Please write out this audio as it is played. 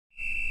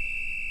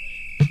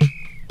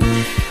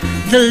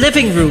The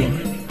living room,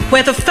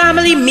 where the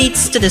family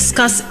meets to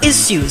discuss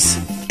issues,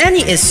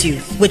 any issue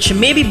which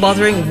may be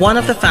bothering one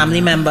of the family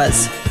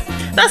members.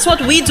 That's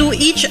what we do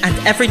each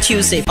and every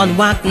Tuesday on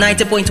WAC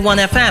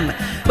 90.1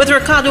 FM with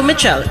Ricardo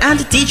Mitchell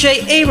and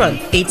DJ Aaron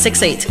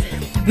 868.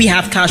 We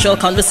have casual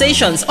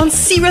conversations on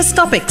serious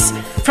topics,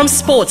 from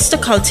sports to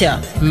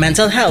culture,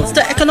 mental health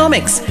to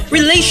economics,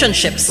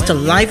 relationships to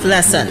life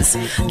lessons.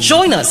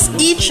 Join us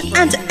each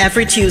and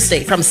every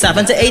Tuesday from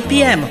 7 to 8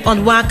 p.m. on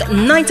WAC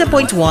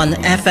 90.1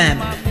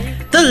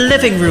 FM. The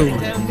Living Room,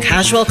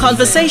 casual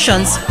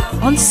conversations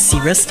on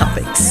serious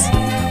topics.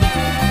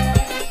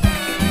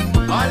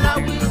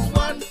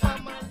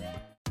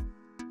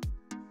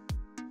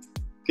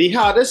 The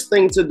hardest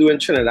thing to do in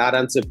Trinidad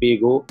and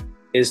Tobago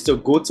is to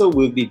go to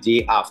work the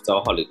day after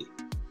a holiday.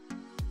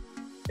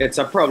 It's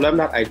a problem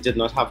that I did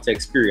not have to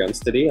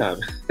experience today.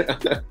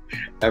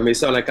 I may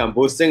sound like I'm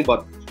boasting,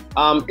 but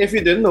if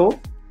you didn't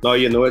know, now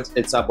you know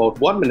it's about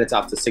 1 minute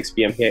after 6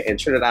 p.m. here in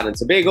Trinidad and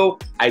Tobago.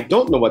 I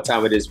don't know what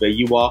time it is where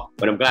you are,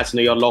 but I'm glad to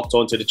know you're locked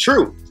on to the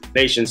true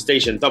nation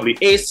station, WACK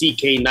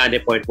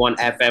 90.1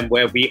 FM,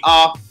 where we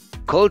are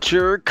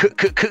culture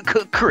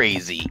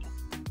crazy.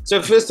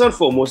 So first and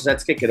foremost,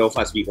 let's kick it off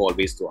as we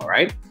always do, all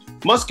right?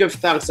 Must give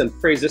thanks and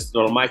praises to the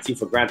Almighty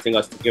for granting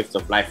us the gift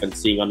of life and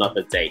seeing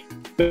another day.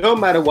 No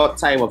matter what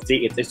time of day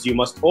it is, you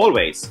must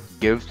always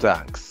give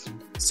thanks.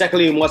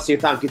 Secondly, we must say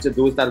thank you to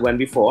those that went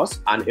before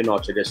us and in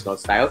our traditional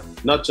style,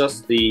 not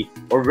just the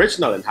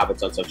original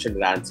inhabitants of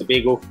Trinidad and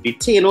Tobago, the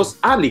Tainos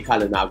and the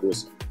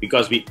Kalinagos,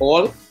 because we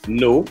all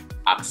know,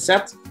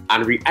 accept,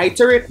 and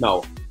reiterate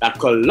now that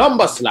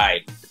Columbus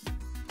lied.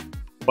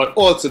 But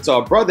also to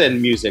our brother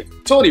in music,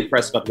 Tony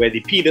Prescott, where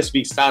the P this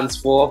week stands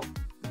for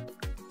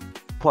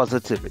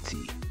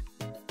positivity.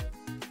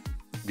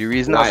 The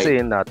reason I'm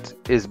saying that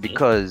is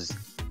because,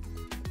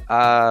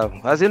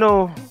 as you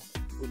know,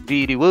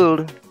 the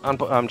world and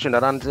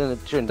Trinidad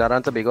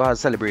and Tobago has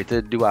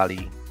celebrated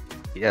Diwali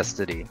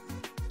yesterday,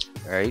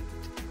 right?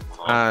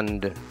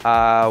 And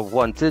I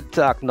wanted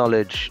to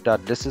acknowledge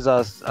that this is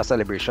a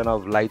celebration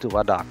of light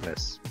over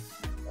darkness,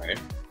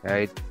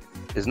 right?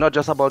 It's not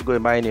just about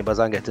going by neighbors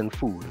and getting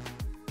food,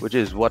 which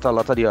is what a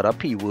lot of the other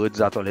P words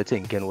that all you're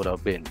thinking would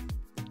have been.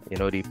 You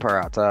know, the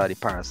parata, the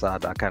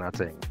parasat, that kind of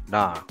thing.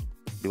 Nah,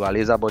 Diwali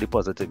is about the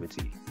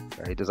positivity,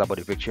 right? It's about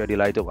the victory of the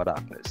light over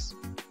darkness.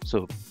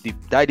 So,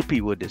 die the P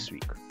word this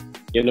week.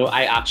 You know,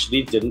 I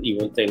actually didn't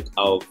even think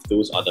of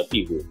those other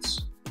P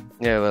words.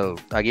 Yeah, well,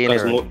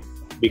 again...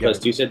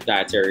 Because you said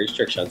dietary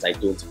restrictions, I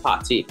don't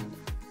partake.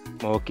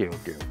 Okay.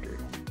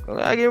 Well,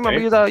 I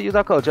remember you're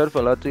a cultured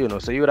fella too, you know,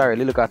 so you would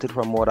really look at it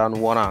from more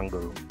than one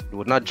angle. It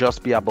would not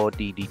just be about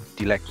the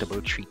delectable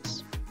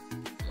treats.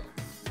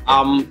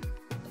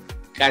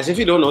 Guys, if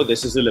you don't know,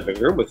 this is The Living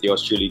Room with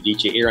yours truly,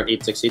 DJ Aaron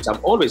 868. I'm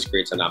always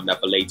great and I'm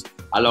never late.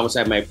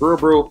 Alongside my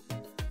bro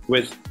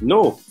with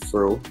no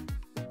fro.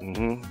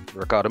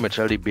 Ricardo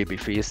Mitchell, the baby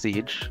face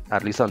stage,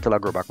 at least until I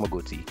grow back my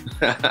goatee.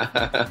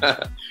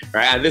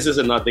 Right, and this is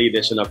another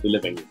edition of The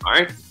Living Room, all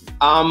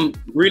right?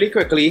 Really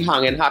quickly,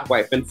 hanging hot,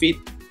 wiping feet.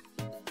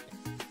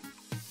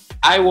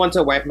 I want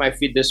to wipe my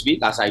feet this week,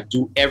 as I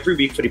do every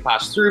week for the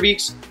past 3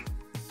 weeks.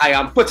 I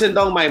am putting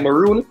down my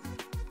maroon.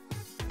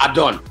 I'm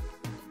done.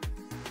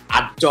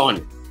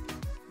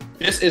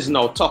 This is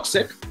now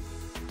toxic.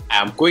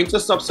 I am going to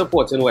stop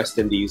supporting West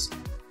Indies.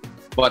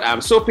 But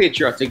I'm so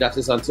patriotic that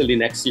is until the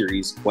next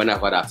series,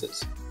 whenever that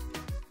is.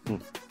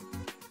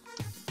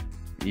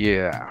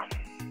 Yeah.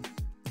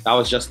 That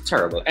was just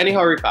terrible.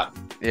 Anyhow, Ricardo.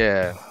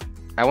 Yeah.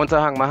 I want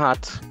to hang my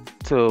hat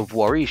to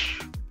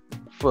Warish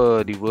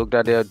for the work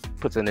that they're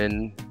putting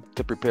in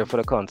to prepare for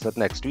the concert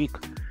next week.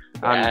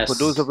 And for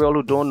those of you all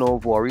who don't know,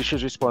 Warish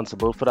is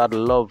responsible for that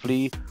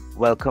lovely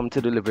Welcome to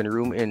the Living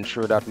Room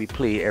intro that we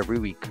play every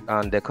week.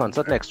 And their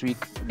concert next week,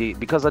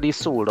 because of the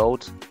sold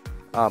out,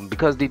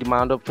 because the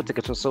demand for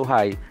tickets was so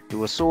high, they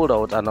were sold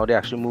out, and now they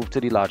actually moved to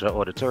the larger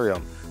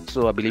auditorium.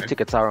 So I believe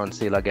tickets are on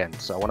sale again.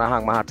 So I want to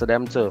hang my hat to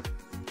them for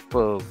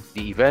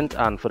the event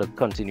and for the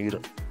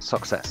continued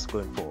success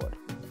going forward.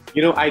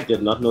 You know, I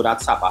did not know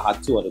that Sapa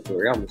had 2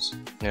 auditoriums.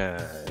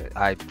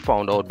 I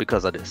found out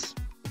because of this.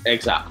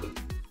 Exactly.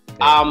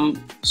 Yeah.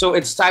 So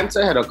it's time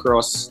to head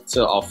across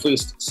to our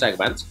first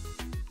segment.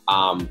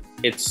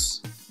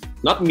 It's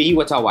not me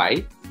with a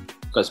Y,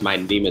 because my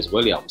name is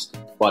Williams,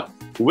 but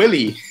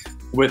Willie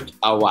with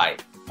a Y.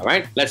 All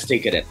right, let's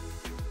take it in.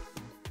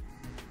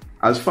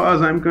 As far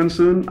as I'm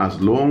concerned, as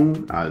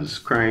long as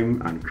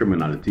crime and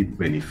criminality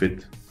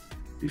benefit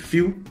the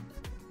few,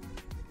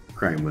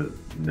 crime will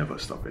never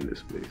stop in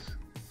this place.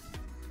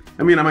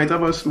 I mean, I might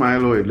have a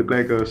smile or it look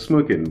like a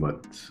smirking,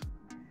 but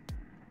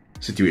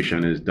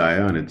situation is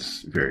dire and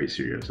it's very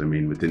serious. I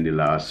mean, within the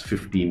last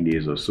 15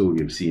 days or so,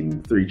 we've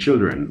seen 3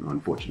 children,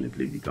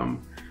 unfortunately, become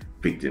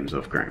victims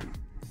of crime.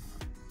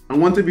 I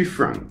want to be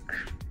frank,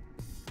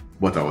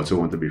 but I also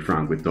want to be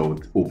frank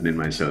without opening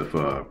myself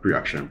a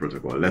pre-action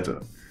protocol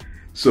letter.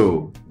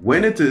 So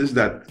when it is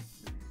that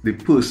the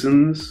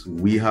persons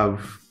we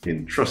have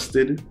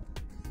entrusted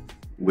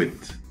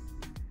with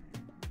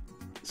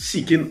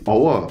seeking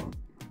our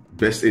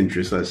best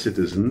interests as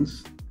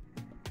citizens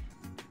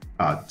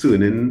are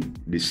turning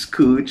the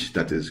scourge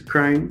that is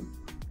crime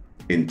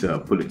into a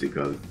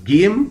political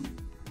game,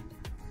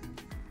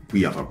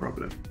 we have a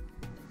problem.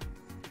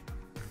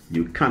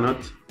 You cannot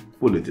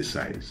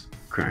politicize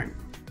crime.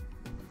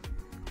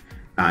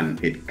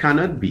 And it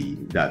cannot be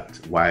that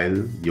while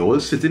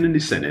you're sitting in the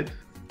Senate,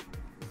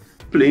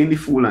 playing the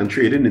fool and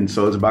trading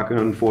insults back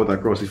and forth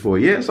across the floor.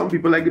 Yeah, some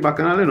people like the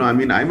bacchanal, you know. I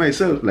mean, I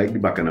myself like the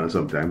bacchanal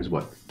sometimes,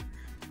 but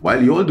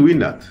while you're doing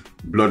that,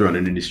 blood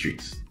running in the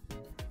streets.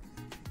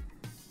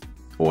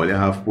 All you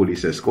have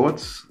police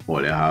escorts,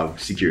 all you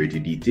have security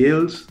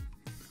details.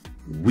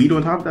 We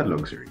don't have that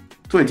luxury.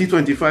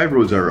 2025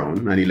 rolls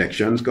around and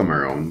elections come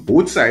around.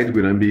 Both sides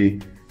going to be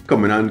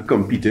coming and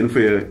competing for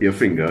your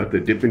finger to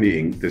dip in the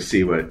ink to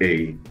say, well,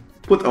 hey,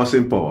 put us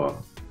in power,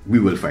 we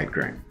will fight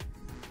crime.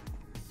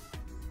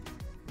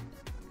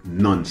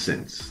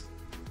 Nonsense.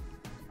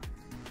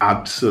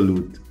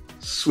 Absolute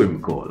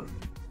swim call.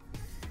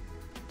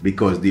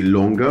 Because the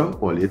longer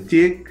all you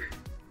take,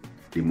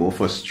 the more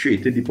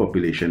frustrated the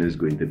population is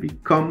going to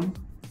become,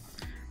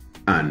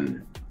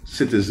 and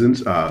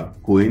citizens are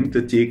going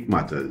to take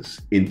matters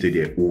into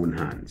their own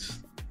hands.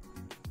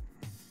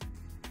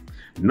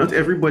 Not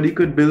everybody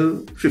could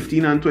build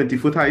 15 and 20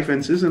 foot high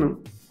fences, you know.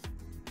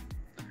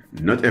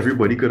 Not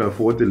everybody could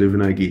afford to live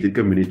in a gated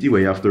community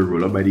where you have to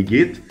roll up by the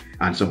gate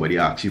and somebody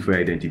asks you for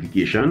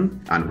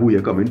identification and who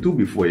you're coming to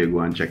before you go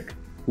and check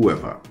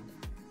whoever.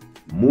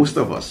 Most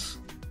of us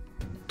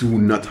do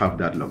not have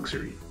that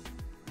luxury.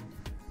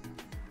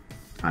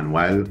 And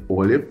while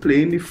all you're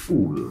playing the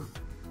fool,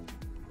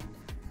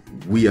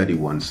 we are the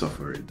ones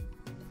suffering.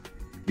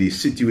 The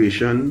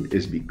situation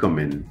is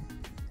becoming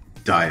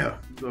dire.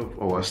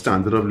 Our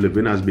standard of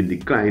living has been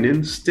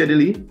declining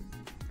steadily.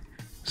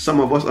 Some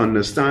of us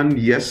understand,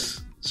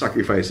 yes,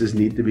 sacrifices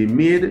need to be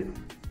made,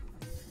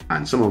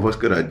 and some of us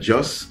could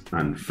adjust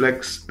and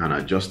flex and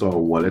adjust our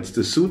wallets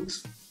to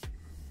suit,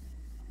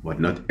 but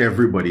not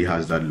everybody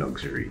has that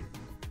luxury.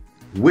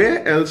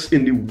 Where else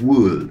in the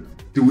world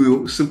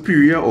do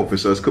superior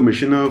officers,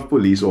 commissioner of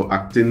police or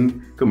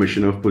acting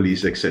commissioner of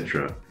police,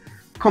 etc.,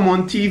 come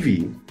on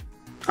TV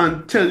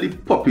and tell the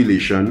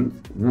population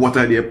what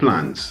are their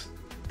plans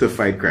to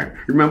fight crime?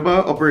 Remember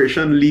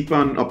Operation Leap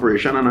and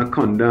Operation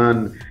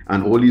Anaconda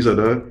and all these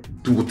other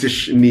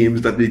dotish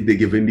names that they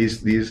giving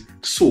these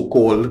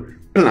so-called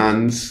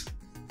plans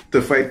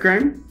to fight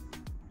crime?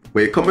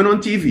 Where you're coming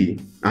on TV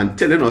and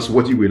telling us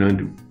what you're going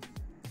to do.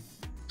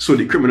 So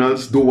the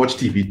criminals don't watch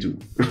TV too.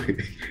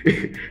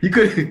 you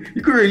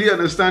could really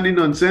understand the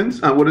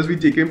nonsense and what has been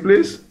taking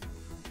place.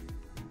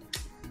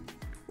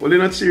 Or they're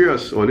not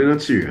serious. Or they're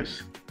not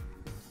serious.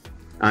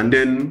 And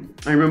then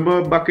I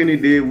remember back in the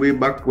day, way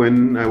back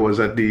when I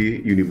was at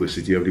the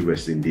University of the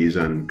West Indies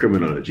and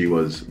criminology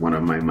was one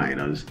of my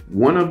minors.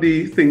 One of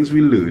the things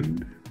we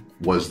learned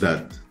was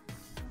that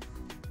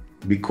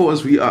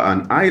because we are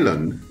an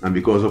island and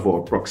because of our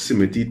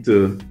proximity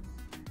to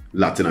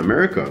Latin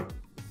America,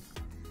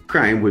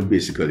 crime would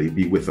basically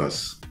be with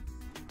us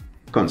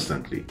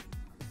constantly.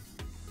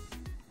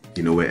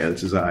 You know where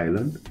else is an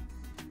island?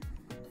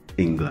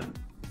 England.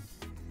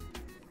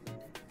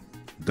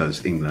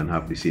 Does England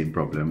have the same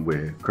problem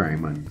where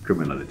crime and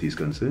criminality is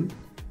concerned?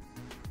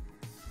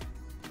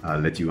 I'll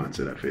let you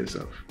answer that for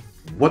yourself.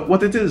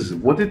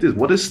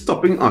 What is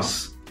stopping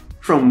us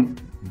from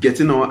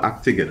getting our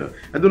act together?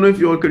 I don't know if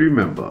you all could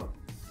remember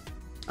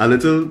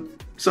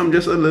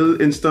just a little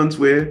instance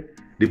where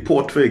the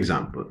port, for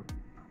example,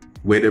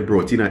 where they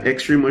brought in an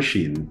X-ray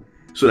machine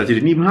so that you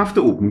didn't even have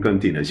to open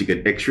containers. You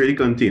could X-ray the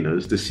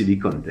containers to see the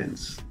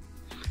contents.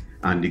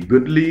 And the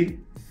goodly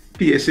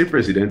PSA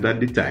president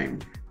at the time,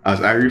 as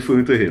I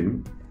refer to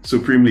him,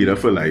 Supreme Leader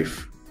for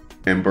Life,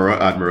 Emperor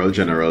Admiral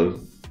General,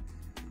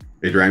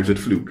 it rhymes with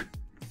fluke,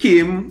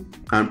 came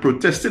and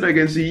protested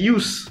against the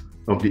use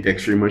of the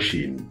X-ray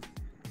machine,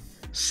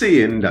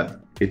 saying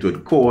that it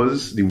would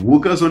cause the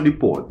workers on the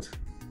port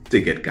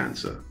to get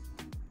cancer.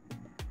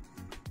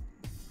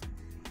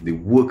 The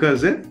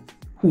workers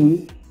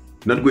who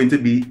not going to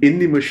be in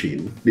the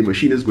machine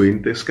is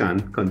going to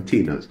scan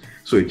containers.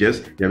 So you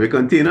have a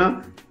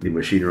container, the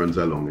machine runs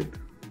along it,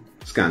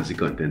 scans the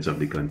contents of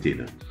the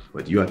container.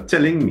 But you are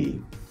telling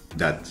me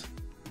that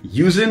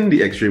using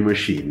the X-ray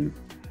machine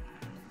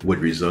would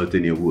result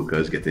in your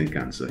workers getting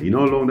cancer. You know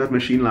how long that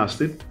machine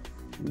lasted?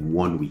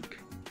 1 week.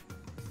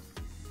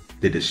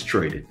 They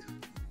destroyed it.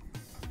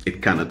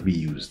 It cannot be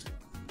used.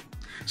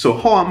 So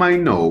how am I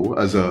now,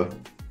 as a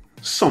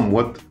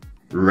somewhat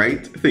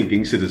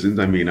right-thinking citizen,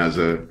 as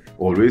I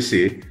always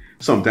say,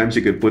 sometimes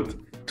you could put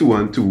 2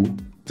 and 2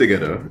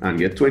 together and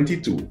get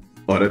 22.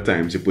 Other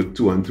times you put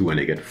 2 and 2 and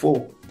you get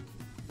 4.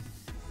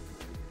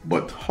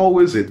 But how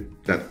is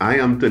it that I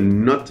am to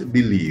not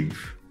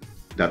believe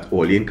that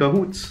all in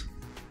cahoots?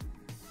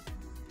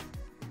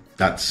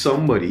 That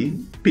somebody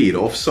paid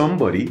off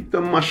somebody to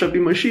mash up the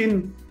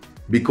machine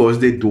because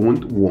they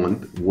don't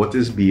want what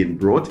is being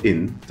brought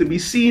in to be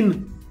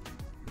seen.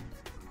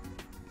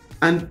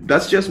 And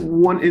that's just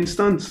one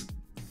instance.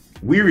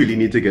 We really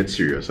need to get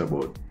serious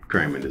about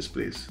crime in this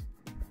place.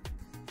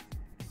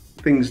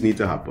 things need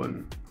to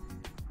happen.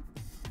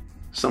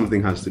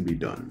 Something has to be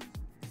done.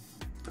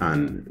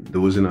 And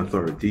those in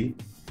authority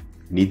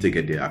need to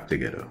get their act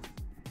together.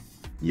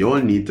 You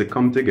all need to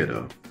come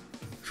together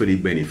for the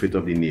benefit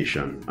of the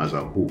nation as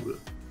a whole.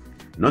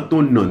 Not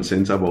no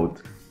nonsense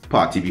about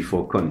party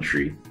before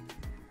country.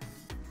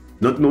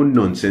 Not no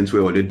nonsense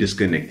where all they're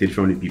disconnected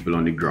from the people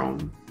on the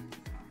ground.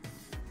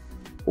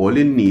 All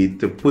they need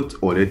to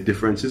put all their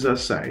differences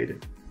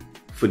aside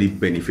for the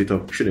benefit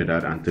of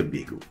Trinidad and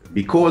Tobago.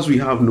 Because we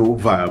have no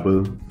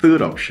viable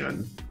third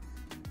option,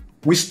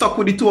 we stuck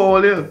with the two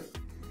all there.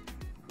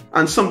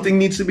 And something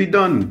needs to be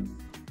done.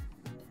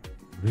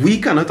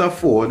 We cannot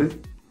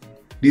afford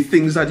the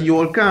things that you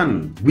all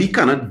can. We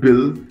cannot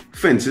build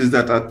fences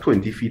that are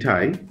 20 feet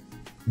high.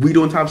 We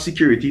don't have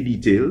security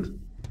detailed.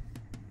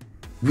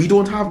 We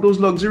don't have those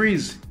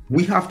luxuries.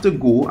 We have to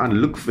go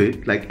and look for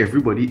it like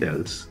everybody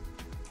else.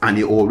 And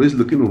you're always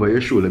looking over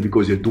your shoulder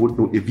because you don't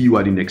know if you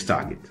are the next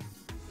target.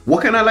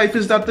 What kind of life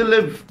is that to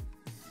live?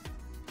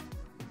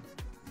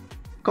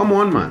 Come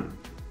on, man.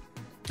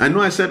 I know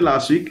I said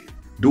last week,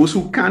 those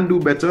who can do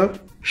better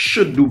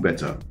should do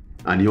better.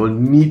 And you all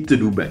need to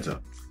do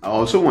better. I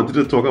also wanted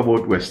to talk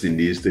about West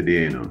Indies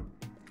today,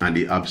 and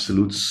the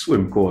absolute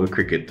swim call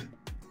cricket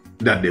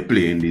that they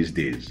play in these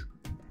days.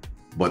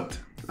 But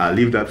I'll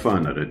leave that for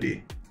another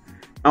day.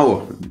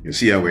 Oh, you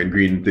see I went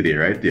green today,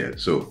 right? Yeah.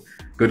 So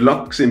good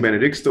luck, St.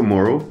 Benedict's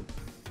tomorrow.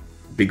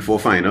 Big Four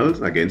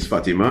finals against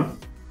Fatima.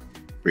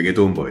 Bring it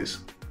home, boys.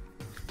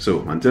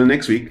 So until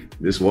next week,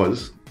 this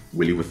was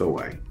Willie with a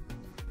Y.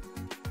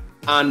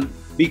 And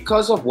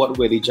because of what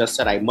Willie just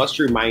said, I must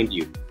remind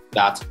you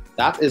that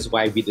is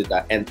why we did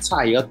that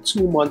entire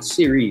 2-month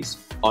series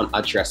on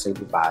addressing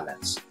the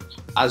violence.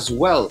 As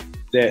well,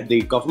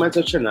 the government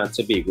of Trinidad and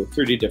Tobago,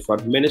 through the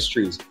different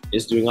ministries,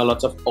 is doing a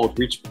lot of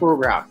outreach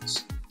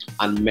programs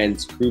and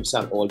men's groups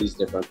and all these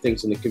different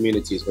things in the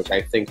communities, which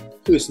I think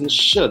persons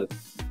should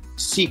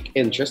seek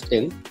interest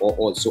in or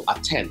also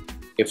attend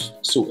if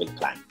so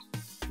inclined.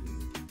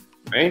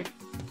 Right?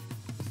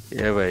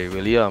 Yeah,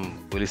 well,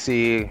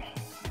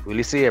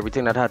 really see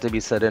everything that had to be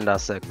said in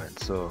that segment.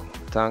 So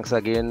thanks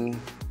again,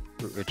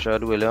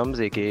 Richard Williams,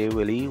 aka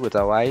Willie with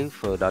a Y,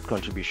 for that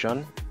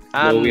contribution.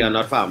 And no, we are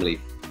not family.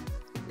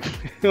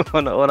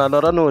 on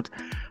another note,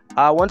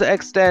 I want to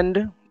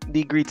extend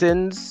the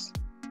greetings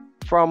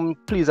from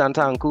Pleasant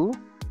Tanku.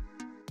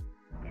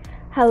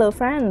 Hello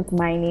friends,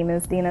 my name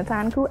is Dana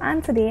Tanku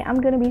and today I'm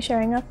going to be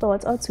sharing a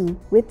thought or two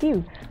with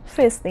you.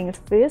 First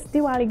things first,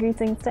 Diwali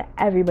greetings to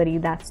everybody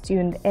that's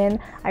tuned in.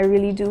 I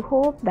really do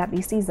hope that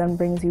the season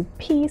brings you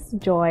peace,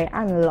 joy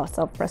and lots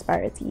of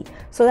prosperity.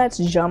 So let's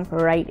jump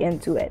right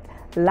into it.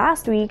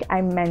 Last week I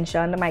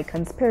mentioned my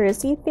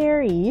conspiracy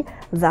theory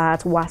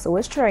that WASO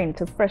was trying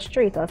to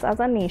frustrate us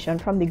as a nation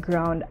from the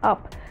ground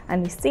up.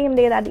 And the same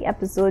day that the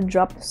episode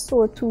dropped,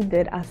 so too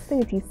did a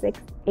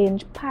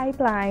 36-inch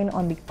pipeline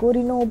on the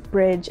Godino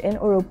Bridge in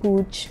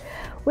Oropouche,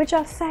 which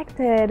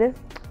affected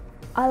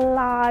a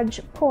large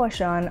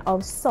portion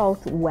of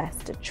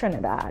southwest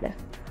Trinidad.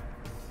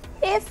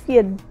 If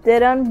you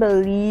didn't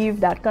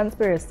believe that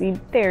conspiracy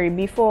theory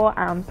before,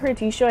 I'm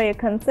pretty sure you're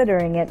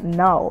considering it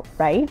now,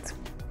 right?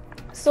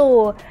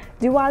 So,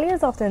 Diwali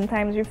is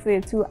oftentimes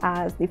referred to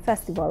as the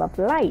Festival of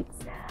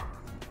Lights.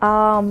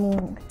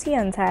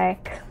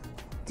 TNTech,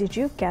 did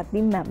you get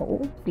the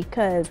memo?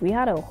 Because we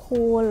had a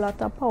whole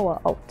lot of power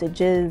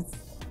outages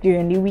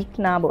during the week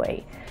now,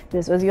 boy.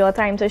 This was your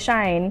time to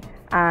shine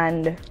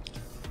and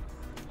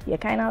you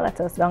kind of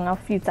let us down a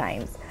few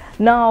times.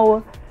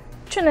 Now,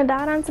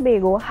 Trinidad and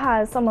Tobago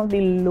has some of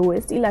the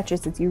lowest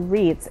electricity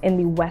rates in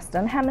the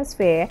Western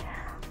Hemisphere,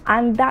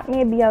 and that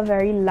may be a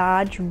very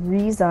large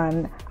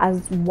reason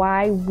as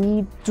why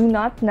we do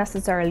not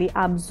necessarily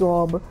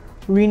absorb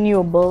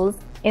renewables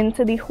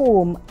into the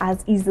home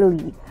as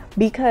easily,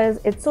 because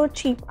it's so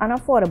cheap and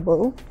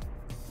affordable,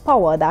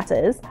 power that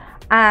is,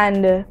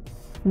 and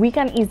we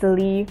can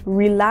easily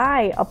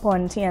rely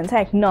upon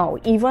TNTech. Now,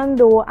 even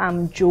though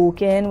I'm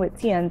joking with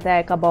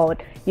TNTech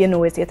about,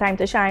 it's your time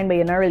to shine, but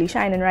you're not really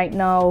shining right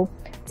now,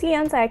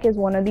 TNTech is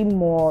one of the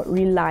more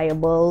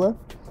reliable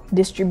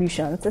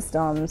distribution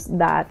systems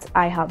that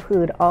I have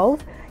heard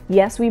of.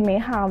 Yes, we may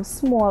have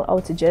small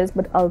outages,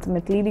 but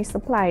ultimately the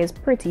supply is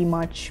pretty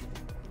much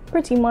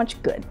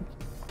good,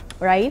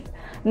 right?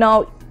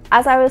 Now,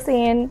 as I was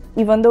saying,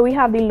 even though we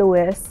have the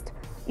lowest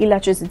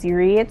electricity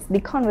rates, the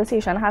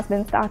conversation has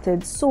been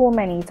started so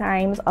many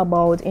times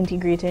about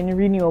integrating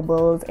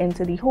renewables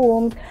into the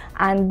homes,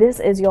 and this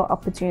is your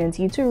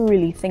opportunity to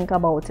really think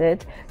about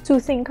it, to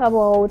think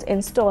about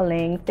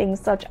installing things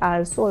such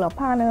as solar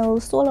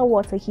panels, solar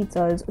water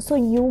heaters, so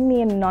you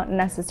may not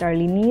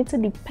necessarily need to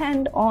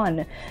depend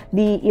on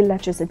the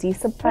electricity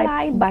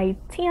supplied by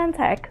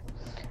TNTech,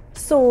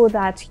 so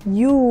that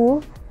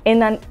you, in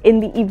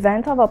the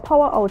event of a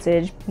power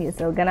outage, you're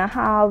still gonna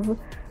have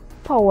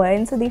power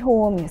into the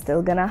home, you're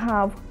still gonna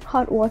have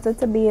hot water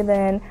to bathe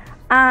in,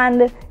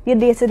 and your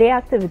day-to-day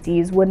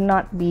activities would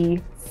not be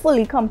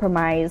fully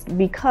compromised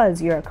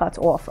because you're cut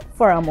off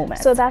for a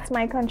moment. So that's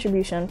my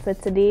contribution for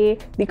today.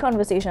 The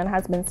conversation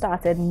has been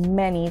started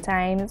many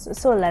times,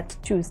 so let's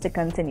choose to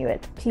continue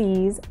it.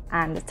 Please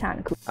and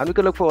thank you. And we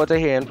can look forward to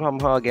hearing from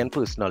her again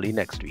personally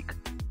next week.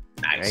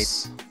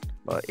 Nice. Right?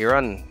 But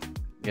Aaron,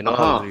 you know,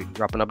 we're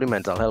wrapping up the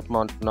mental health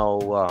month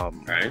now.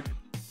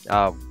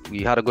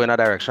 We had to go in a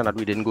direction that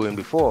we didn't go in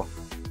before.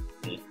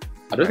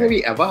 I don't think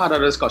we ever had a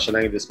discussion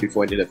like this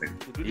before, did we?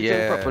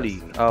 Yeah, properly.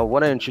 I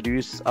want to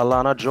introduce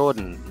Alana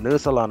Jordan,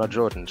 Nurse Alana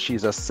Jordan.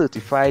 She's a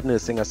certified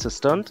nursing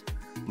assistant,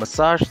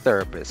 massage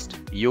therapist,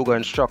 yoga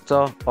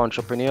instructor,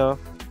 entrepreneur,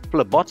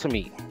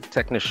 phlebotomy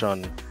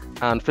technician,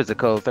 and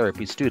physical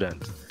therapy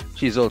student.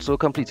 She's also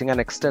completing an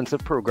extensive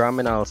program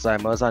in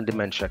Alzheimer's and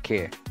dementia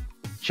care.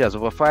 She has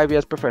over 5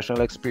 years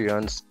professional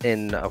experience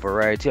in a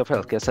variety of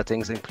healthcare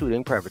settings,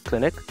 including private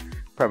clinic,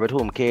 private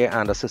home care,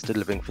 and assisted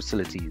living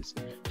facilities.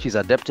 She's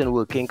adept in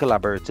working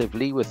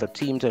collaboratively with a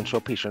team to ensure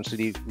patients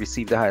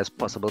receive the highest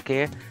possible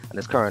care, and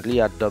is currently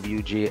at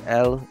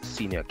WJL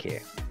Senior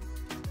Care.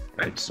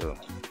 Right,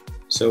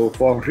 So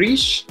for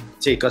Rish,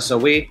 take us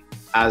away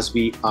as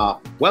we are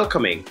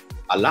welcoming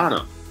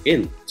Alana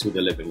into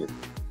the living room.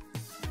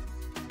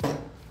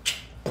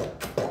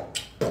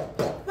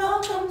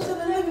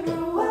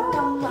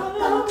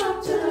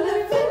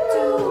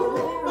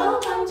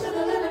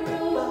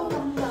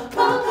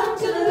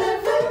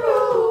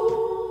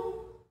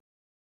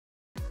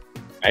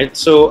 Right,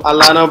 so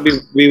Alana,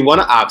 we want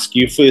to ask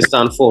you first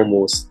and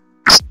foremost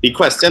the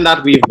question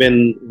that we've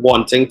been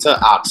wanting to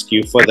ask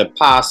you for the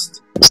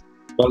past,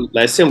 well,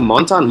 let's say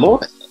month and more.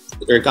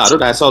 Ricardo,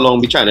 that's how long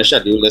we're trying to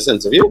schedule this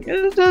interview.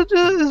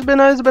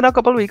 it's been a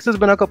couple of weeks. It's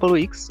been a couple of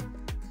weeks.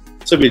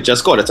 So we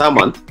just got it a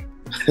month,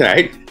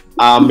 right?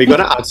 We're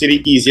gonna ask you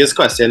the easiest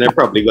question you're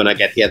probably gonna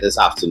get here this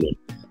afternoon,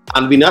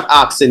 and we're not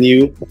asking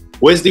you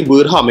where's the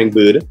word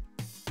hummingbird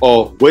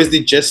or where's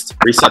the gist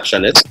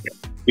receptionist.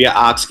 We are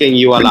asking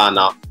you,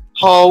 Alana,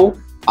 how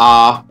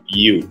are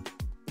you?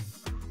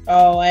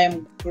 Oh, I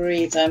am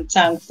great. I'm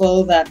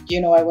thankful that,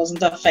 I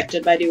wasn't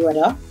affected by the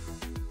weather.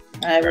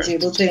 I was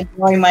able to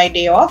enjoy my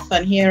day off,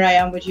 and here I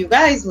am with you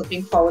guys,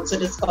 looking forward to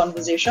this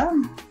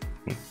conversation.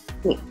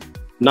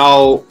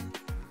 Now,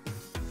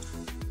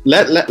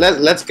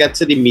 let's get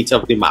to the meat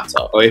of the matter,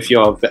 or if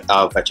you're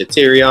a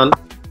vegetarian,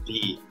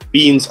 the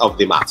beans of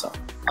the matter,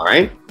 all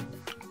right?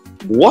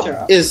 What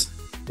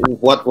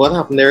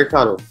happened there,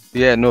 Ricardo?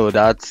 Yeah, no,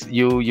 that's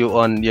you're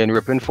in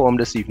ripping form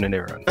this evening,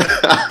 Aaron.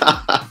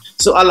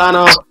 So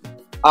Alana,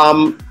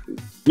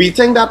 we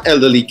think that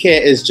elderly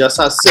care is just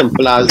as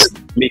simple as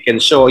making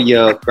sure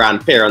your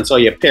grandparents or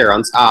your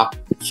parents are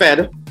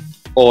fed,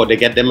 or they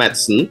get the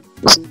medicine,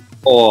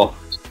 or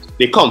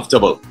they're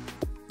comfortable.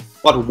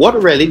 But what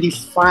really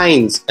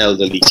defines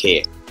elderly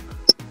care?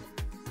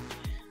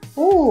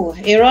 Oh,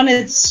 Aaron,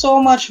 it's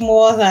so much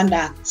more than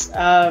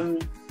that.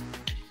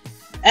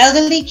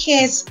 Elderly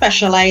care is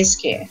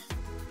specialized care.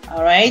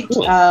 All right.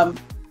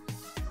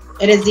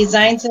 It is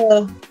designed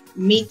to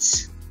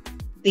meet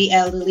the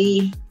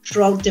elderly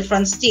throughout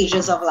different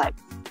stages of life,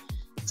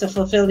 to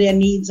fulfill their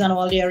needs and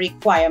all their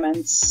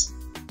requirements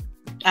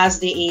as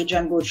they age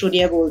and go through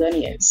their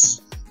golden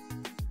years.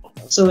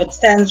 So it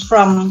stands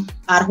from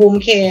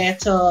at-home care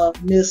to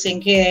nursing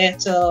care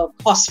to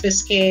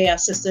hospice care,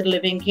 assisted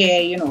living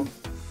care,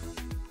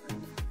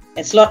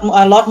 It's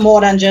a lot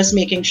more than just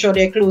making sure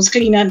their clothes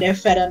clean and they're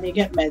fed and they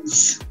get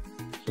meds.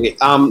 Okay,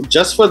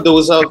 just for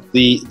those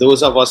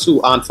of us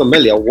who aren't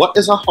familiar, what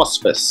is a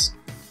hospice?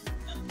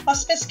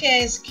 Hospice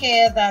care is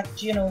care that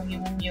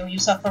you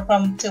suffer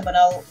from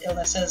terminal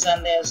illnesses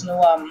and there's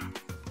no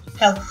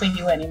help for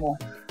you anymore.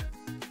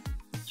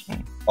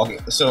 Okay,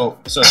 so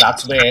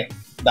that's where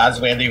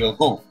they will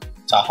go,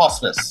 to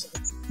hospice.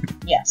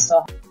 Yes.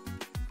 So.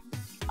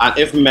 And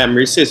if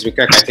memory serves me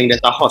correct, I think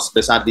there's a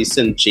hospice at the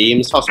St.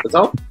 James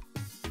Hospital.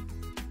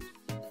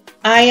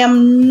 I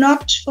am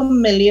not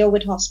familiar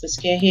with hospice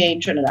care here in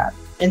Trinidad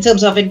in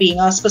terms of it being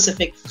a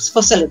specific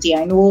facility.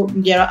 I know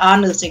there are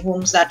nursing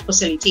homes that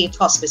facilitate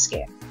hospice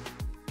care. Okay.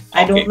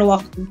 I don't know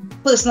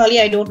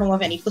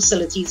of any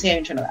facilities here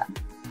in Trinidad.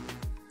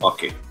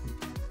 Okay.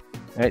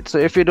 Right. So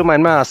if you don't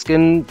mind me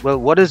asking, well,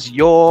 what is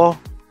your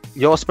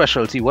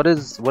specialty? What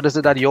is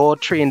it that you're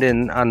trained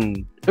in?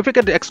 And if you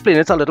could explain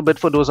it a little bit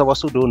for those of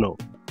us who don't know.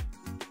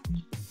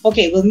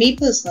 Okay. Well, me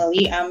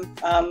personally, I'm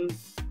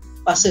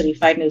a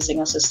certified nursing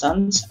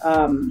assistant.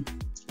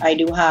 I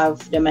do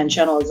have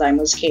dementia and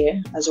Alzheimer's care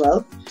as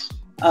well.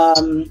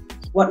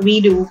 What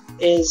we do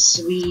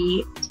is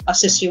we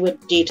assist you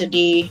with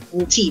day-to-day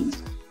routine,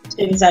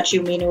 things that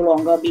you may no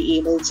longer be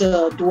able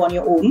to do on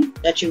your own,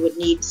 that you would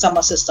need some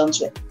assistance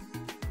with.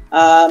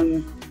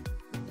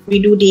 We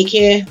do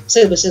daycare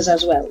services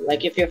as well.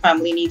 Like if your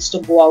family needs to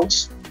go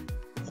out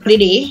for the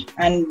day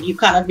and you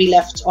cannot be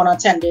left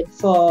unattended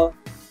for,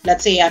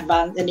 let's say, in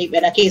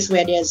a case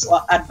where there's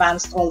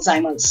advanced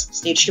Alzheimer's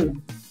stage 2,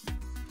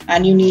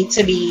 and you need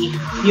to be,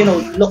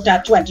 looked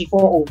at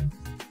 24/7.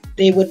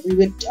 We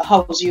would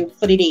house you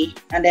for the day,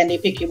 and then they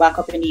pick you back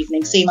up in the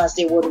evening, same as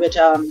they would with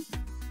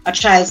a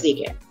child's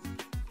daycare.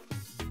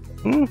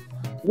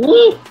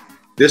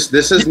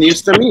 This is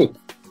news to me.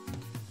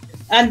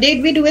 And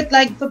did we do it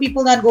like for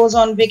people that goes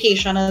on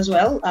vacation as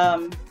well?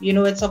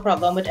 It's a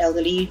problem with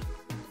elderly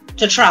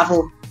to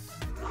travel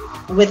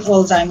with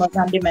Alzheimer's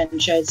and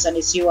dementia. It's an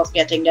issue of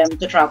getting them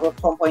to travel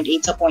from point A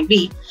to point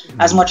B.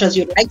 As much as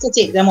you'd like to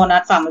take them on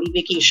that family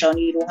vacation,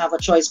 you don't have a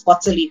choice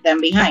but to leave them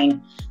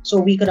behind. So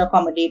we could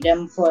accommodate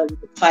them for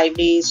 5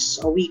 days,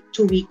 a week,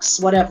 2 weeks,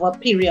 whatever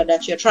period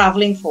that you're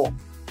traveling for.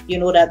 You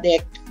know that they're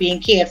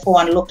being cared for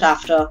and looked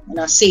after in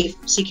a safe,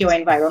 secure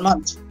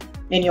environment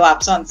in your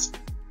absence.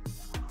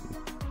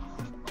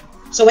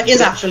 So it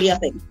is actually a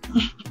thing.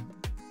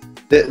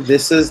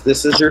 This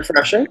is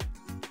refreshing.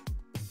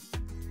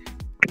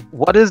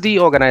 What is the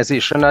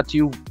organization that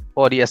you,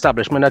 or the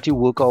establishment that you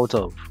work out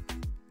of?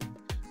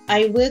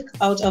 I work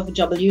out of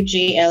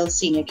WJL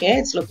Senior Care.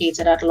 It's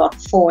located at Lot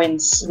 4 in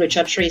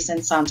Richard Trace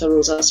in Santa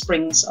Rosa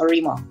Springs,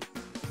 Arima.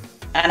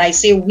 And I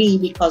say we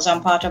because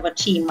I'm part of a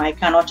team. I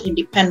cannot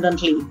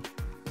independently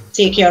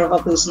take care of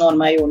a person on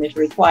my own. It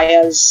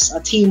requires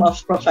a team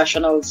of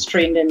professionals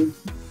trained in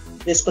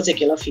this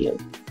particular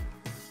field.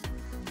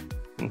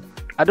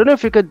 I don't know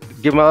if you could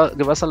give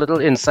us a little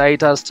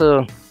insight as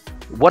to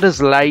what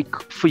it's like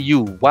for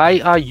you.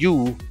 Why are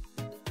you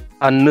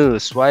a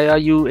nurse? Why are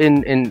you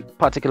in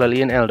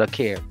particularly in elder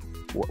care?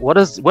 What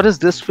is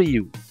this for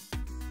you?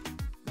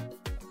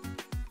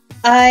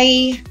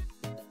 I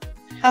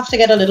have to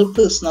get a little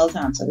personal to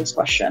answer this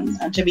question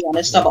and to be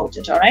honest about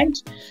it, all right?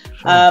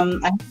 Sure. I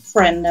have a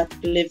friend that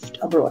lived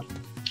abroad.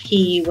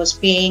 He was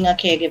paying a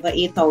caregiver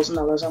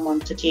 $8,000 a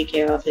month to take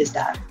care of his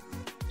dad,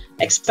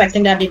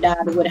 expecting that the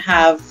dad would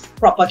have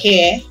proper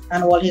care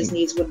and all his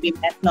needs would be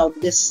met. Now,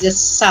 this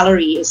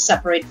salary is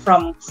separate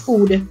from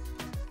food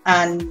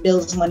and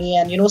bills money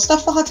and,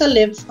 stuff for her to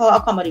live, her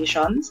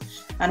accommodations.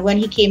 And when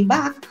he came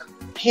back,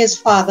 his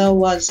father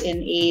was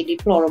in a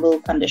deplorable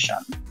condition.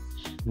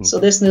 So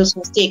this nurse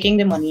was taking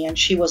the money and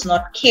she was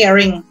not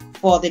caring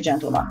for the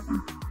gentleman.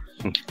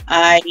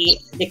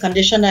 The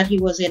condition that he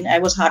was in, I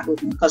was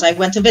heartbroken because I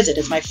went to visit.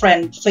 It's my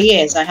friend for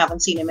years. I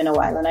haven't seen him in a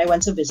while. And I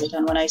went to visit.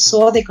 And when I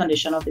saw the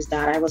condition of his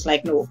dad, I was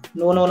like, no.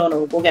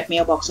 Go get me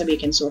a box of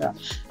baking soda.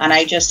 And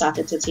I just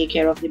started to take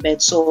care of the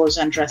bed sores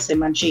and dress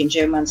him and change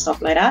him and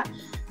stuff like that.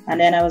 And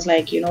then I was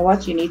like, you know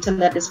what? You need to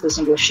let this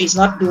person go. She's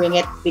not doing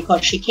it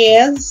because she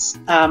cares.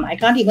 I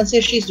can't even say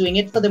she's doing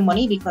it for the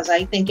money because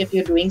I think if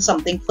you're doing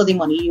something for the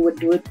money, you would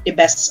do it the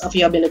best of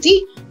your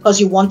ability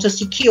because you want to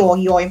secure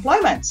your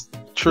employment.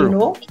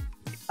 True.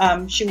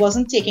 She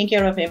wasn't taking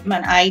care of him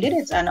and I did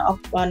it. And up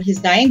on his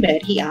dying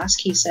bed, he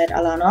said,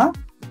 Alana,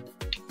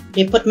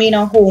 they put me in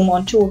a home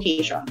on 2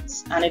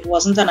 occasions and it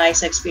wasn't a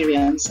nice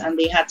experience and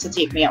they had to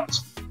take me out.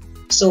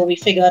 So we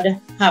figured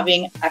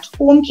having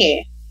at-home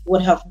care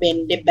would have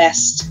been the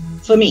best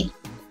for me.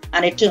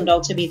 And it turned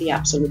out to be the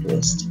absolute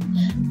worst.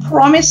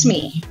 Promise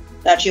me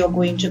that you're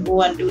going to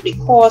go and do the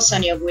course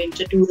and you're going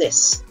to do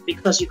this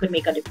because you could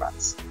make a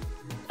difference.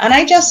 And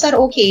I just said,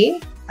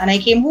 okay. And I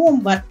came home.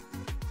 But,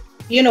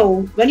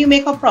 when you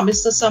make a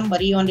promise to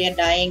somebody on their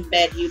dying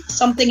bed,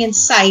 something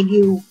inside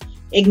you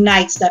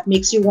ignites that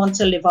makes you want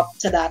to live up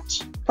to that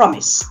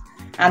promise.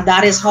 And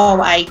that is how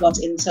I got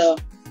into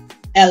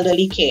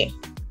elderly care.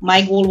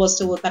 My goal was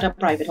to work at a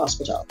private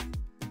hospital.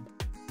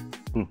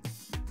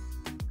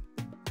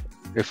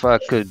 If I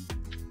could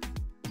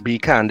be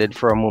candid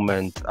for a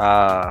moment,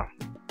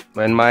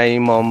 when my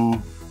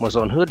mom was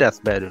on her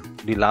deathbed,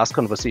 the last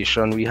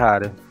conversation we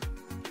had,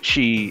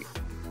 she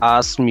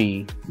asked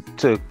me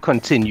to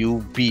continue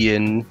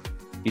being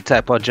the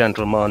type of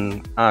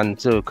gentleman and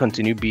to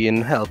continue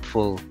being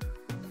helpful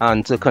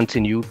and to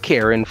continue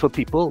caring for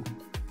people.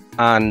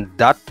 And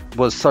that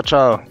was such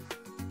a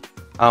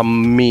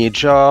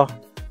major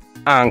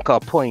anchor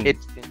point.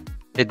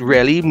 It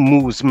really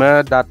moves me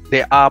that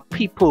there are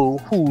people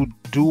who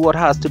do what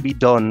has to be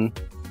done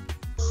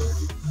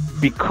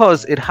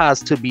because it has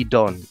to be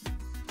done,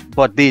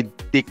 but they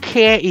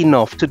care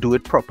enough to do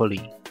it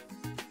properly.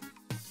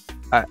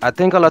 I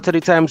think a lot of the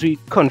times we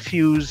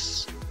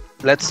confuse,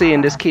 let's say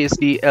in this case,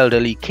 the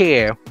elderly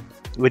care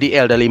with the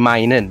elderly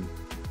mining.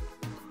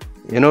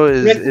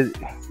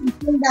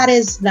 That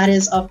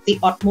is of the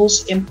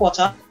utmost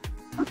importance,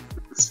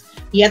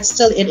 yet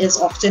still it is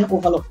often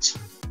overlooked.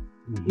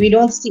 We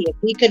don't see it.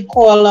 We could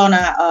call on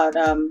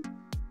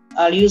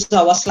I'll use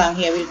our slang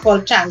here, we'll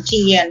call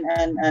Tanti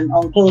and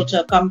Uncle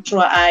to come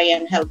through our eye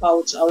and help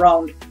out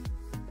around.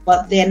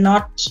 But they're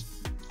not,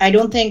 I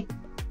don't think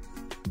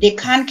they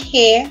can't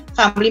care,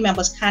 family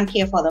members can't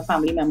care for other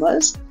family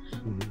members.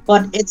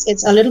 But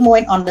it's a little more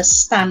in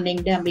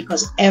understanding them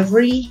because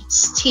every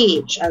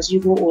stage as you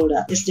go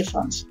older is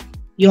different.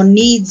 Your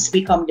needs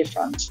become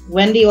different.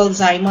 When the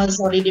Alzheimer's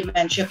or the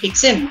dementia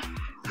kicks in,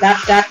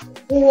 that's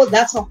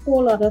a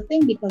whole other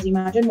thing because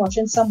imagine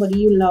watching somebody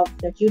you love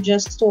that you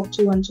just talked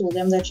to and told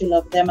them that you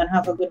love them and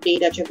have a good day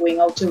that you're going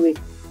out to with.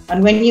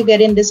 And when you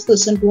get in, this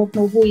person don't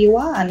know who you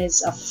are and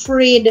is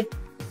afraid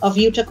of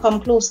you to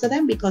come close to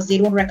them because they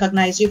don't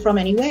recognize you from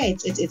anywhere.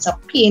 It's a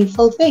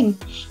painful thing.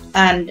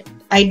 And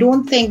I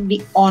don't think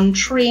the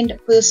untrained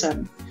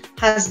person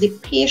has the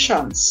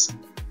patience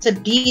to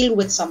deal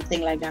with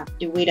something like that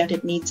the way that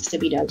it needs to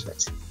be dealt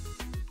with.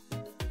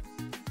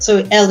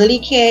 So elderly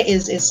care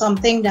is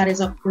something that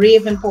is of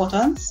grave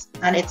importance,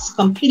 and it's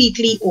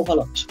completely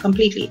overlooked,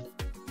 completely.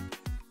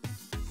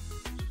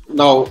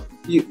 Now,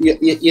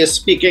 you're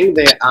speaking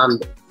there,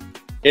 and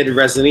it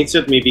resonates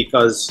with me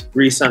because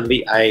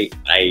recently I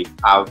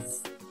have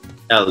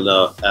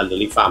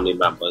elderly family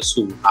members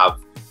who have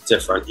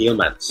different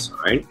ailments,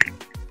 right?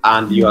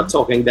 And you are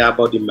talking there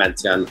about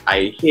dementia, and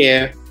I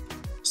hear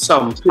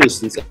some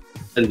persons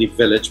in the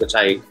village, which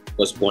I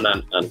was born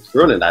and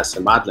grown in, that's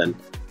in Madeline,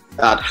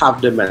 that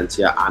have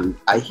dementia, and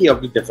I hear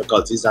of the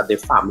difficulties that their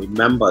family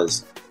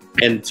members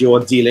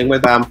endure dealing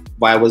with them.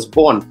 While I was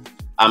born,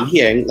 I'm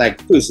hearing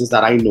like persons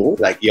that I know,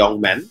 like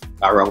young men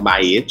around my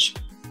age,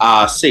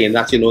 saying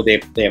that, you know,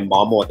 their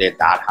mom or their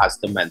dad has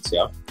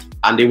dementia,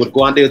 and they would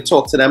go and they would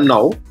talk to them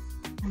now,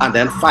 and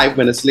then 5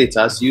 minutes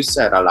later, as you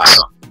said,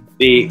 Alana,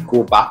 they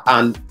go back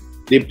and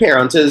the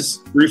parent is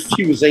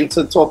refusing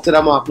to talk to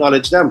them or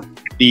acknowledge them.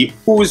 The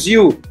who's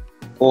you,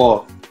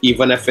 or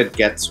even if it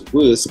gets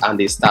worse and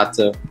they start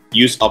to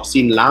use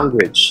obscene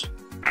language.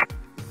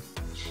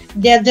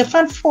 There are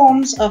different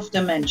forms of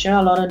dementia,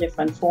 a lot of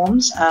different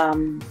forms.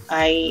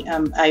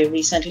 I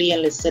recently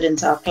enlisted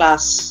into a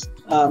class,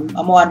 a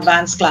more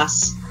advanced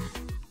class,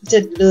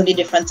 to learn the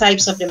different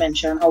types of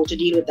dementia and how to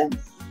deal with them.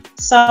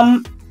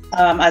 Some,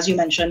 as you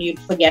mentioned, you'd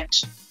forget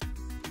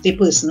the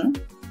person.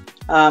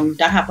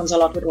 That happens a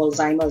lot with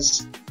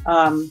Alzheimer's.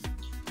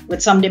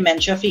 With some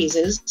dementia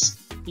phases,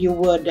 you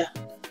would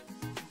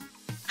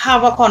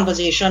have a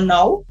conversation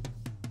now.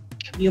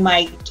 You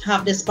might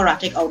have this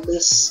sporadic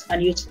outbursts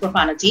and use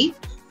profanity,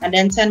 and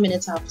then 10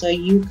 minutes after,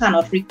 you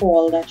cannot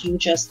recall that you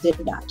just did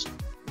that.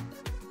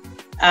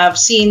 I've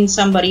seen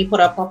somebody put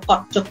up a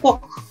pot to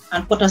cook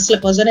and put her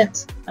slippers in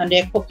it, and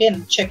they're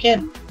cooking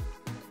chicken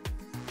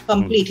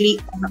completely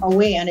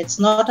away. And it's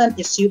not an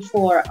issue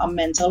for a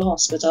mental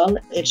hospital.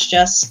 It's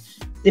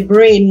just the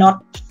brain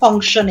not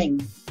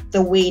functioning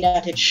the way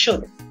that it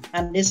should.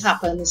 And this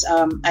happens,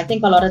 I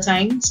think a lot of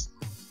times,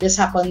 this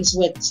happens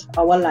with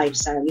our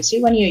lifestyle. You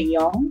see, when you're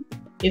young,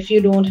 if you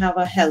don't have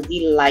a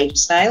healthy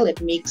lifestyle, it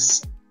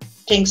makes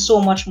things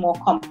so much more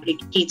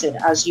complicated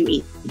as you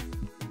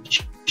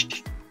age.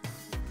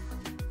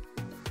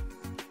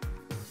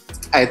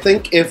 I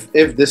think if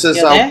this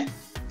is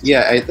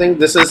I think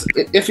this is,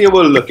 if you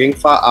were looking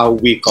for a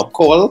wake-up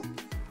call,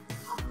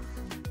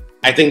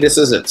 I think this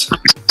is it.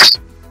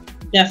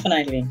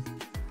 Definitely.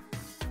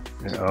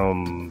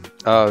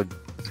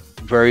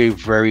 Very,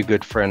 very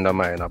good friend of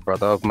mine, a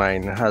brother of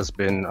mine, has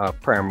been a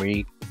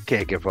primary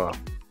caregiver,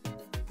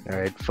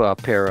 right, for a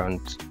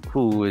parent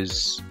who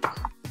is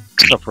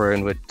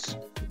suffering with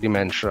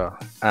dementia.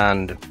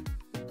 And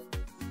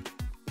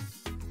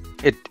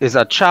it is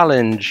a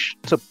challenge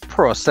to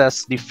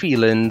process the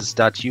feelings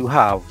that you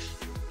have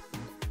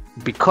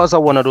because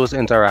of one of those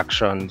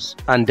interactions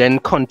and then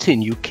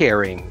continue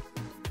caring,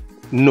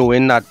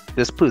 knowing that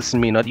this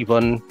person may not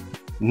even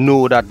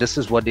know that this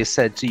is what they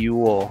said to you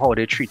or how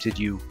they treated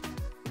you.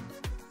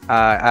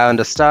 I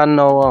understand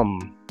now,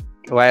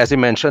 why, as you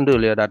mentioned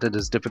earlier, that it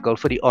is difficult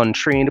for the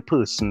untrained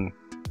person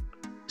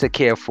to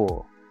care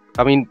for.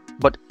 I mean,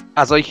 but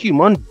as a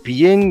human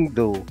being,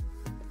 though,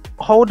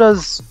 how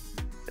does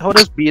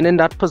being in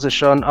that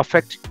position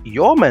affect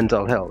your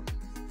mental health?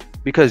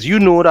 Because you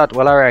know that,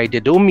 well, all right, they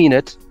don't mean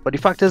it, but the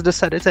fact is they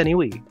said it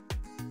anyway.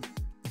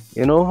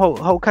 You know,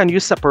 how can you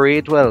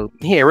separate, well,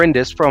 hearing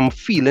this from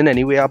feeling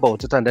anyway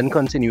about it and then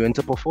continuing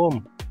to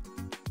perform?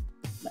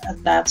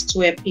 That's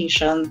where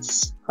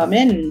patients come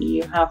in.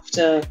 You have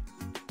to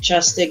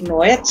just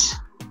ignore it.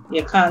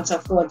 You can't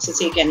afford to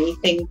take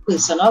anything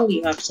personal.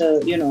 You have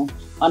to, you know,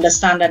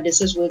 understand that this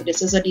is work,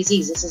 this is a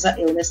disease, this is an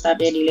illness that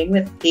they're dealing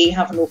with. They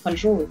have no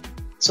control.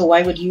 So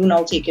why would you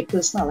now take it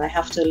personal? I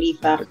have to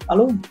leave that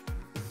alone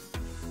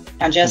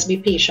and just be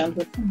patient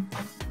with them.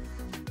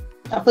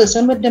 A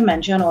person with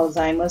dementia and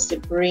Alzheimer's, the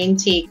brain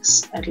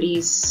takes at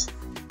least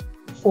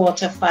 4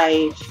 to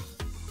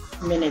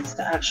 5 minutes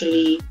to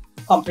actually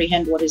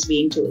comprehend what is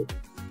being told.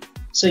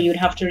 So you'd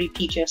have to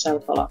repeat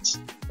yourself a lot.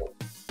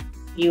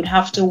 You'd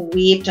have to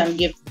wait and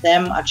give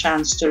them a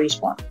chance to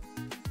respond.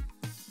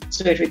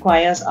 So it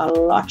requires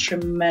a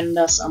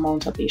tremendous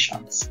amount of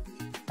patience.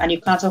 And you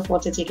can't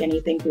afford to take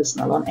anything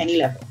personal on any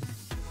level.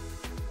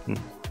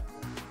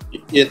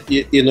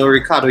 You know,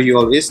 Ricardo, you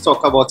always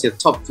talk about your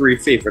top 3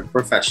 favorite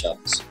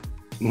professions.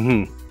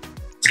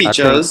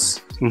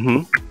 Teachers.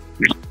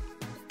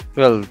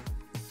 Well,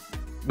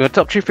 the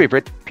top 3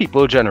 favorite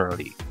people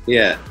generally.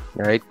 Yeah.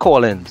 Right?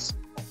 Call-ins.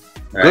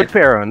 Right. Good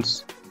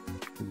parents.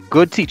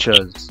 Good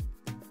teachers.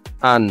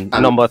 And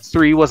number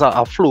 3 was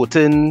a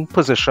floating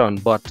position,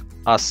 but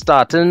a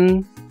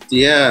starting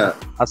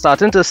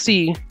to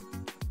see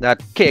that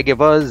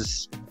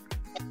caregivers.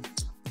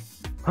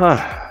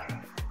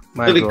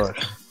 My God.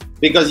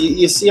 Because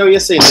you see how you're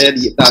saying there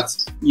that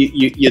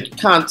you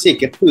can't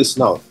take it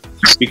personal,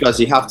 because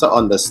you have to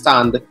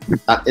understand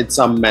that it's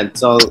a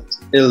mental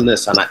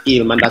illness and an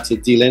ailment that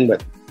you're dealing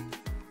with.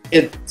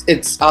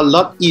 It's a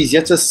lot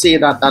easier to say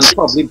that than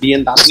probably be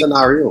in that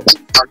scenario.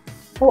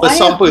 for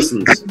some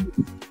persons.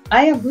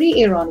 I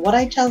agree, Aaron. What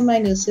I tell my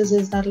nurses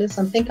is that,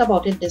 listen, think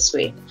about it this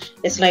way.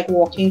 It's like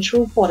walking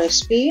through Port of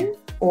Spain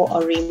or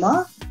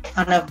Arima,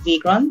 and a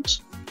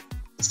vagrant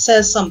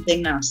says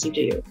something nasty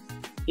to you.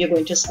 You're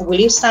going to, will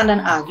you stand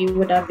and argue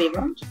with that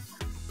vagrant?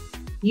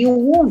 You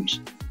won't,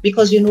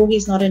 because you know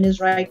he's not in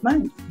his right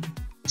mind.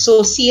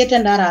 So see it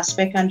in that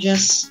aspect and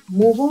just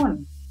move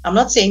on. I'm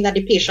not saying that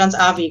the patients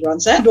are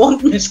vegans. I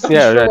don't misconstrue.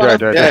 Yeah,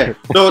 right. Yeah.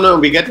 No,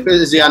 we get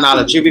the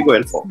analogy we're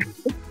going for.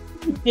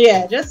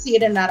 Yeah, just see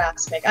it in that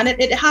aspect. And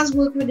it has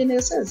worked with the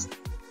nurses.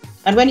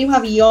 And when you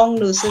have young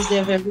nurses,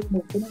 they're very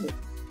emotional.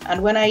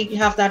 And when I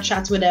have that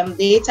chat with them,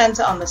 they tend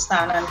to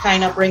understand and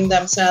kind of bring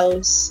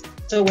themselves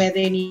to where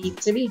they need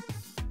to be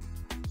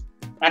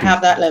and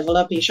have that level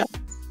of patience.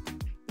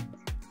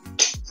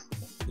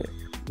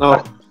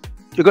 No,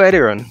 you go ahead,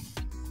 Aaron.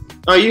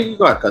 No, you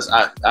go ahead, because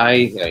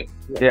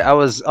Yeah, I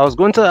was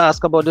going to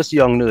ask about this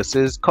young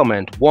nurses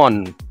comment.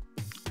 One,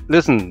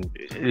 listen,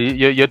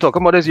 you're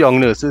talking about this young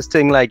nurses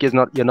thing like you're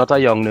not a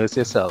young nurse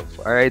yourself.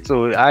 All right,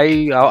 so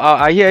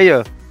I hear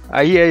you.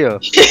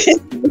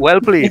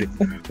 Well played.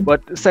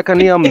 But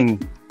secondly,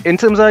 in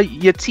terms of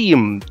your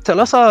team, tell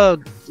us a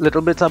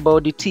little bit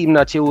about the team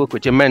that you work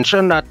with. You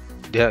mentioned that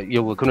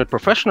you're working with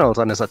professionals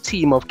and there's a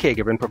team of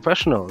caregiving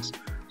professionals.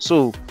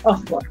 So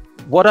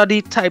what are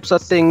the types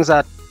of things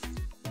that,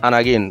 and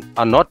again,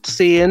 I'm not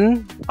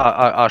saying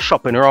are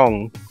shopping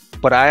wrong,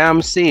 but I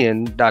am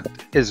saying that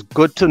it's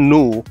good to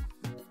know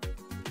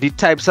the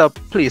types of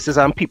places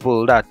and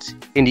people that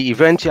in the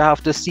event you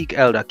have to seek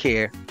elder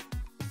care,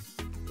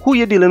 who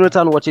you're dealing with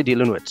and what you're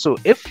dealing with. So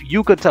if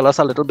you could tell us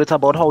a little bit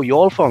about how you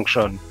all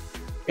function,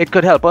 it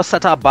could help us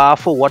set a bar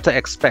for what to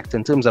expect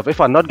in terms of if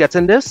I'm not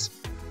getting this,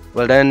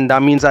 well then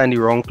that means I'm in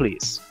the wrong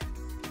place.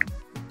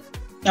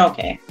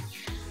 Okay.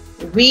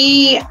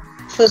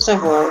 First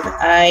of all,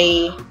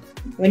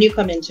 when you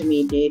come into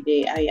me,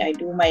 I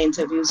do my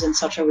interviews in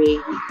such a way,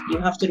 you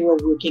have to do a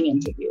working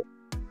interview.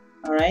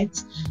 All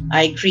right.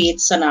 I create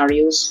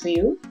scenarios for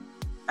you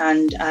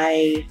and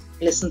I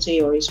listen to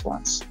your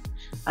response.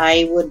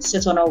 I would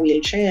sit on a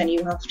wheelchair and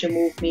you have to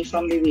move me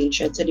from the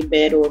wheelchair to the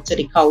bed or to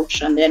the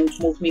couch and then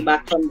move me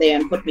back from there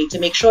and put me to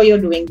make sure you're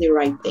doing the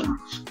right thing.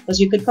 Because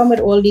you could come with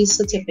all these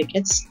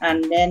certificates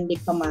and then the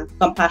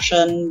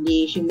compassion,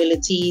 the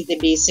humility, the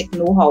basic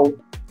know-how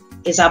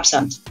is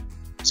absent.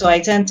 So I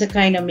tend to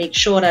kind of make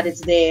sure that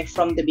it's there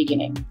from the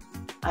beginning.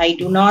 I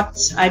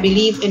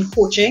believe in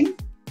coaching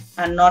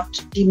and not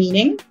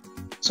demeaning.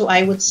 So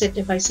I would sit,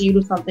 if I see you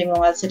do something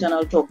wrong, I'll sit and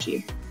I'll talk to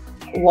you.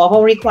 What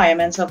our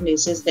requirements of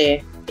nurses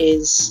there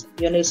is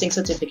your nursing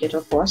certificate,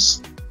 of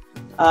course,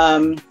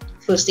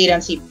 first aid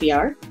and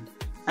CPR.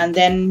 And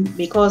then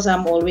because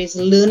I'm always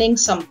learning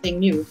something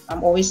new,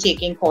 I'm always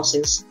taking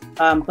courses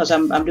because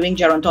I'm doing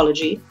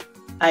gerontology.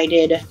 I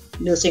did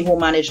nursing home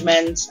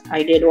management.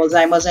 I did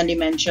Alzheimer's and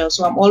dementia.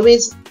 So I'm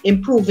always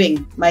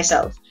improving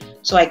myself.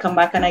 So I come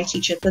back and I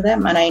teach it to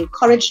them and I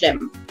encourage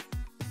them.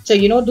 So,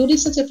 do the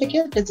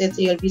certificate.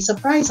 You'll be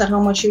surprised at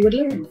how much you would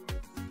learn.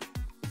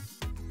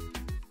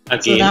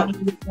 Again, so that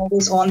we're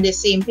always on the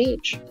same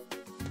page.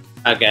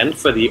 Again,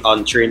 for the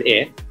untrained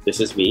ear,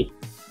 this is me.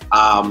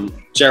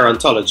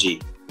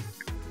 Gerontology.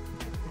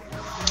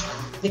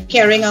 The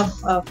caring of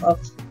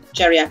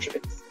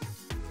geriatrics.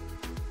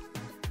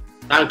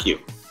 Thank you.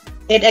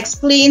 It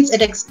explains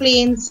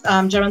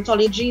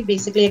gerontology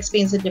basically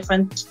explains the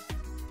different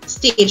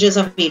stages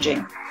of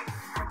aging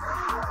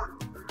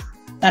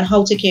and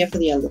how to care for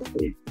the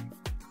elderly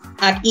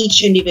at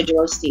each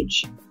individual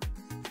stage.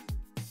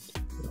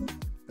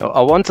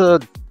 I want to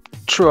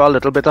throw a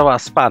little bit of a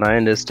spanner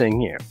in this thing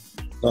here.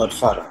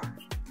 Godfather.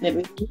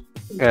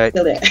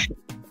 Still there.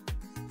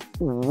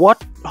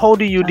 How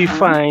do you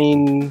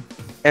define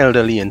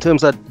elderly in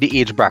terms of the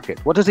age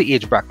bracket? What is the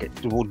age bracket?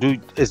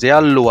 Is there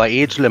a lower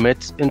age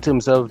limit in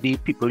terms of the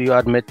people you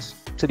admit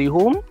to the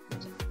home?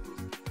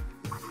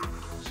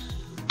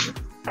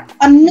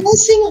 A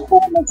nursing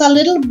home is a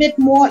little bit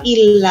more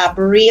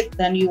elaborate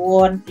than you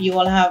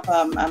all have.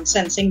 I'm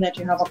sensing that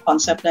you have a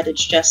concept that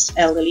it's just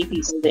elderly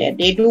people there.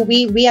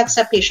 We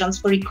accept patients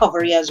for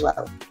recovery as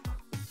well.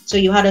 So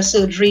you had a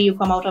surgery, you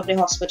come out of the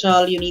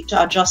hospital, you need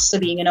to adjust to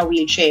being in a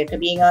wheelchair, to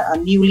being a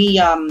new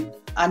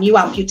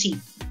amputee.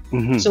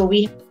 Mm-hmm. So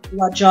we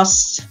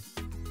adjust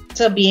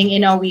to being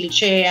in a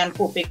wheelchair and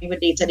coping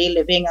with day-to-day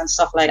living and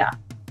stuff like that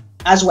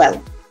as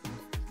well.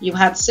 You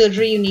had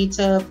surgery, you need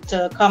to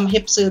come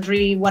hip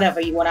surgery,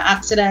 whatever, you want an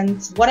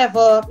accident,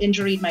 whatever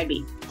injury it might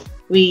be.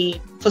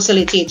 We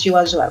facilitate you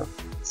as well.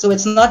 So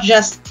it's not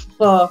just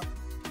for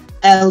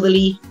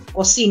elderly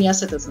or senior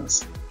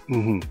citizens.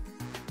 Mm-hmm.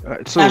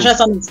 That's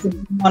just on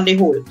the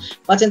whole.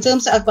 But in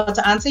terms of,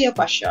 to answer your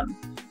question,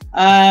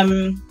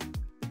 I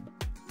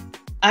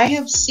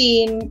have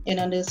seen in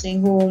a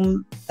nursing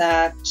home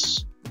that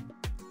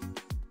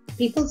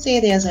people say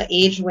there's an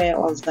age where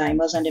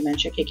Alzheimer's and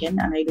dementia kick in,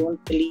 and I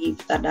don't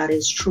believe that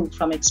is true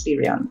from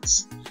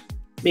experience.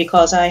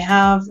 Because I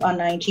have a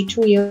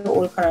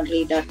 92-year-old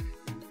currently that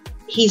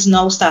he's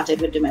now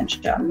started with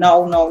dementia.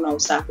 Now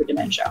start with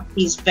dementia.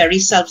 He's very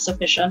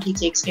self-sufficient. He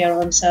takes care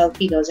of himself.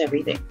 He does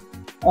everything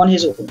on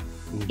his own.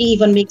 He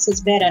even makes his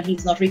bed, and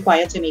he's not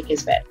required to make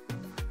his bed.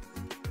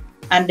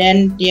 And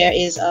then there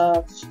is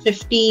a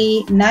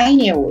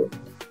 59-year-old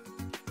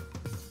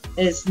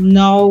is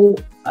now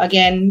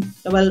again,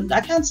 well,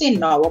 I can't say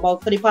now,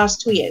 about for the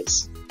past 2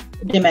 years,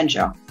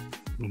 dementia.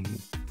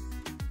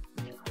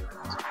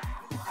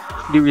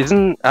 The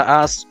reason I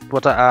asked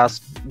what I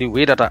asked, the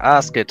way that I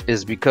ask it,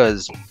 is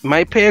because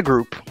my peer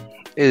group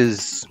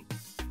is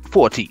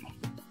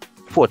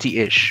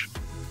 40-ish.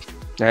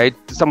 Right?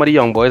 Some of the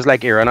young boys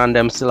like Aaron and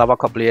them still have a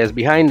couple of years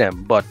behind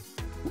them, but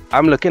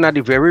I'm looking at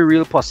the very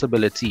real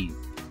possibility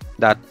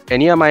that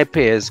any of my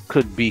peers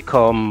could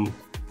become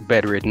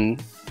bedridden.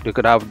 They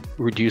could have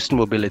reduced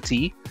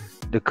mobility.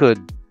 They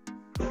could,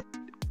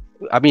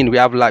 I mean, we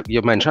have, like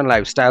you mentioned,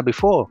 lifestyle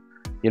before.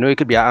 You know, it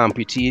could be an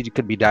amputee, it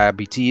could be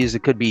diabetes,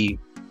 it could be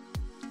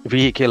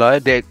vehicular.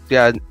 There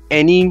are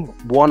any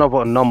one of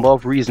a number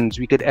of reasons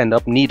we could end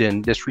up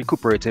needing this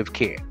recuperative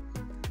care,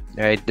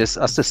 right? This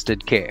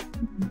assisted care.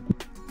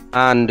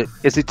 And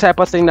it's the type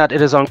of thing that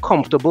it is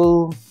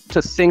uncomfortable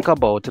to think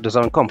about, it is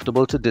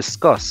uncomfortable to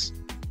discuss.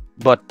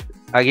 But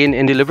again,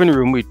 in the living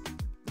room, we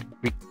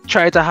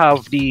try to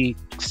have the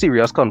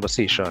serious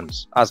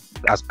conversations. As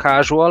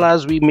casual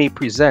as we may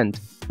present,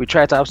 we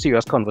try to have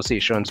serious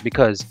conversations,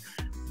 because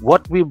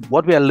what we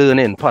are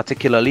learning,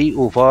 particularly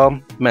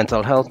over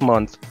Mental Health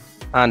Month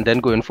and then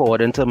going forward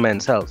into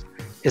Men's Health,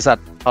 is that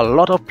a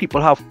lot of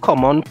people have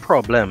common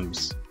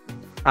problems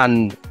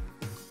and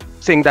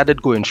think that they're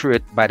going through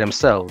it by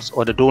themselves,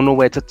 or they don't know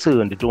where to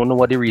turn, they don't know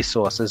what the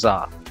resources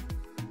are.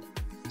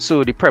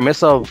 So the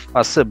premise of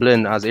a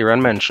sibling, as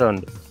Aaron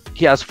mentioned,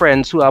 he has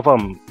friends who have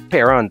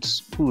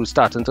parents who are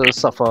starting to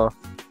suffer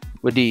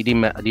with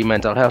the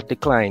mental health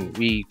decline.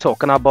 We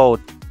talking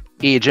about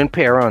aging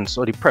parents,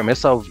 or the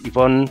premise of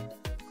even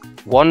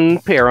one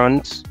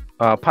parent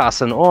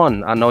passing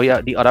on, and now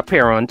the other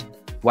parent,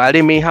 while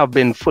they may have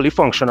been fully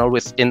functional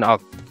within a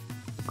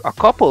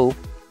couple,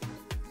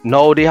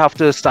 now they have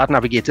to start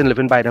navigating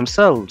living by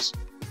themselves.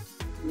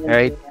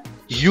 Right?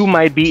 You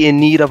might be in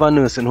need of a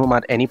nursing home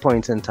at any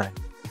point in time.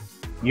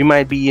 You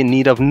might be in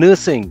need of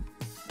nursing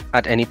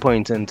at any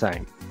point in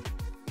time.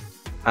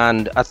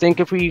 And I think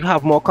if we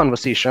have more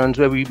conversations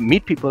where we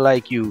meet people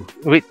like you.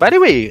 Wait, by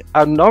the way,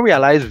 I now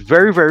realize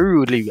very, very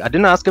rudely, I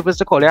didn't ask if it's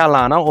to call you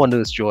Alana or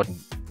Nurse Jordan.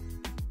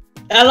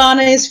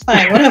 Alana is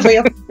fine, whatever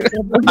you're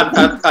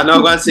I'm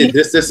not going to say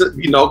this,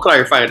 you know,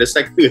 clarifying this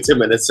like 30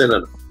 minutes in,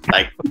 and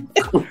like,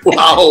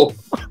 wow,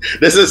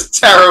 this is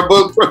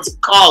terrible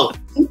protocol.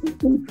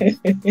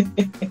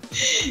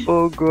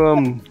 Oh,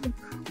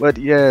 but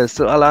yeah,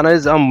 so Alana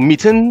is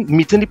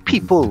meeting the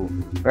people,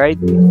 right?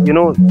 You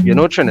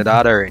know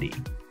Trinidad already.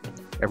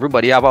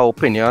 Everybody have our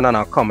opinion and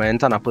our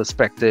comment and our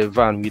perspective,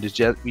 and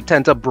we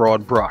tend to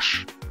broad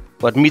brush.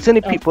 But meeting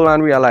the people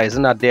and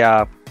realizing that they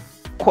are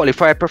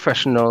qualified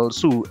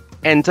professionals who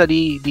enter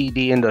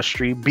the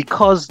industry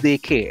because they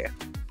care,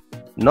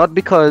 not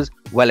because,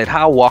 well, it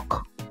how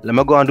work, let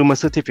me go and do my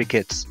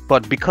certificates,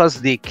 but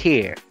because they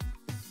care,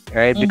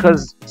 right?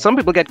 Because some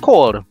people get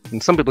called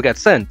and some people get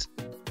sent.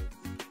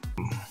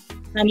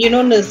 And you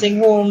know, nursing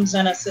homes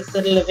and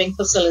assisted living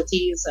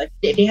facilities,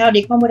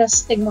 they come with a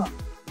stigma,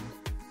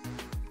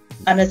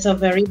 and it's a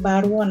very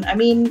bad one. I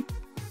mean,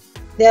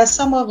 there are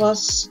some of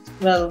us,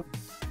 well,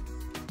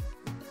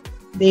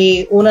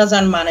 the owners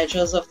and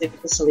managers of the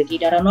facility,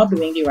 that are not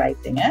doing the right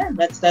thing.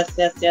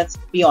 Let's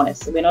be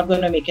honest. We're not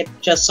going to make it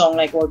just sound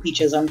like all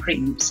peaches and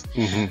creams.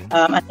 And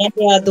then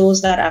there are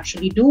those that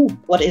actually do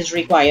what is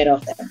required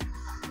of them,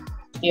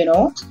 you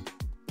know.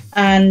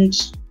 And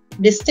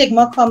the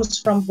stigma comes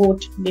from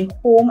both the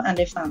home and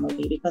the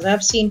family, because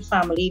I've seen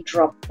family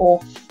drop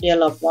off their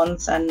loved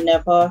ones and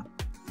never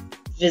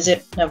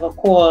visit, never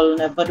call,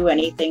 never do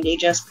anything. They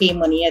just pay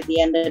money at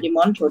the end of the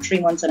month or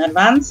 3 months in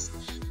advance,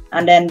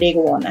 and then they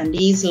go on. And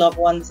these loved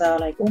ones are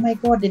like, oh my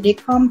God, did they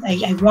come?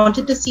 I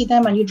wanted to see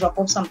them, and you drop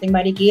off something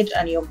by the gate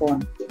and you're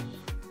gone.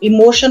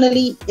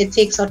 Emotionally, it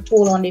takes a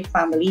toll on the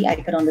family. I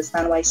can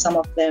understand why some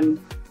of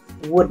them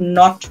would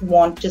not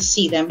want to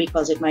see them,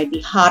 because it might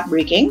be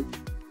heartbreaking.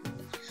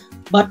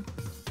 But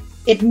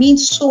it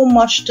means so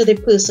much to the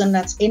person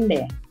that's in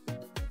there.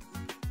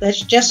 There's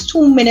just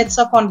 2 minutes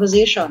of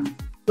conversation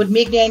would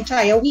make their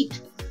entire week,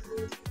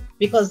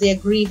 because they're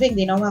grieving.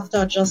 They now have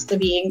to adjust to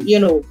being,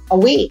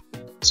 away.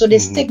 So the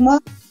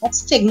stigma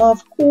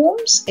of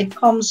homes, it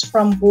comes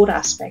from both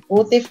aspects,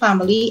 both the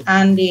family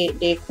and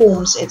the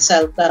homes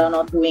itself that are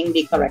not doing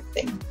the correct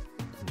thing.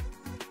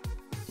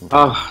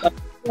 But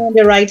in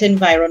the right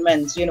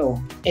environment,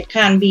 it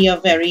can be a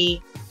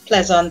very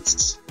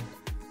pleasant,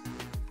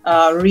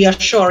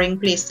 reassuring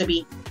place to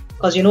be,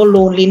 because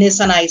loneliness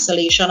and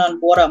isolation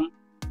and boredom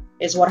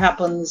is what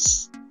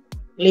happens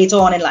later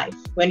on in life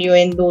when you're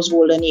in those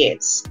golden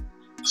years.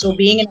 So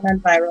being in an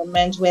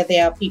environment where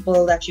there are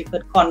people that you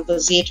could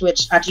conversate with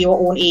at your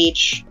own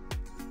age,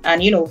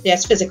 and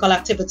there's physical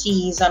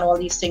activities and all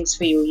these things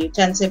for you, it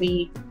tends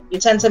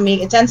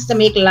to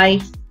make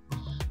life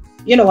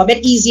a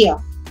bit easier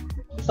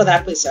for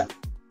that person.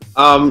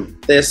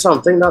 There's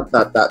something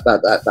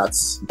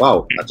that's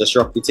wow, I just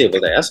rocked the table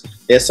there. Yes?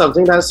 There's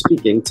something that's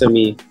speaking to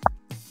me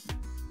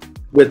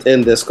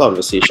within this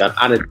conversation,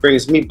 and it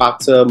brings me back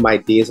to my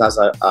days as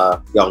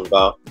a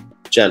younger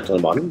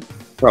gentleman,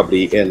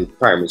 probably in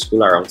primary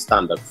school around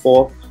standard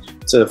 4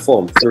 to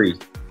form 3,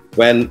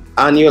 when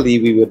annually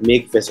we would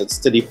make visits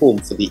to the home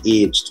for the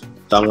aged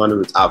down on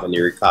Route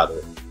Avenue, Ricardo.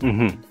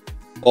 Mm-hmm.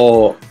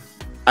 Or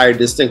I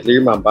distinctly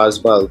remember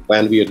as well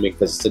when we would make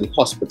visits to the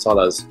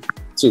hospitals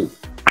too.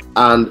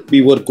 And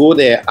we would go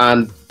there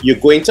and you're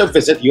going to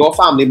visit your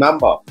family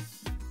member,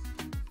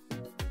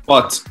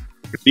 but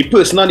the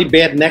person on the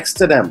bed next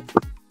to them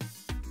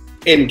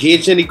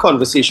engage in the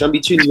conversation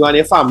between you and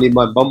your family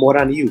member more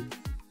than you,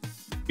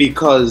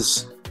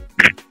 because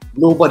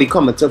nobody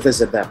coming to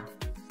visit them.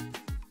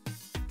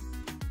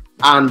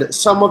 And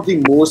some of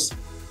the most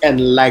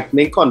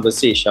enlightening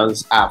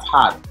conversations I've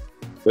had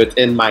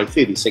within my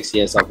 36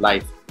 years of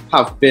life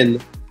have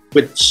been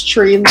with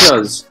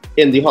strangers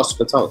in the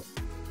hospital,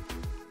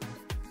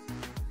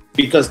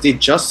 because they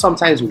just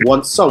sometimes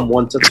want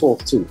someone to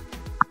talk to.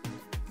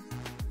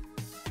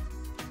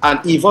 And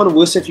even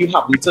worse, if you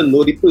happen to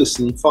know the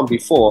person from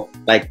before,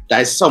 like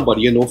that's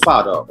somebody you know,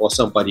 father, or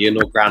somebody you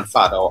know,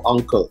 grandfather or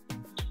uncle.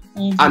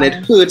 Mm-hmm. And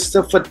it hurts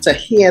to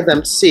hear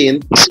them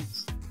saying,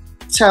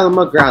 tell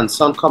my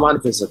grandson come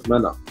and visit me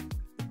now.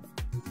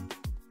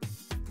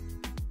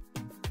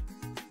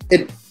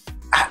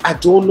 I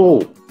don't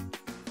know.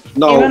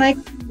 No. Even I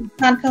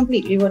can't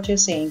completely what you're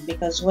saying,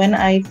 because when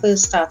I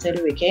first started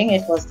working,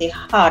 it was the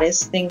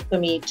hardest thing for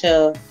me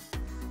to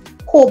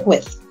cope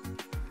with.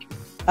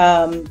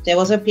 There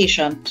was a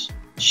patient,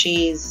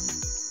 she's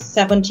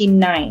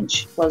 79,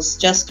 she was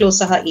just close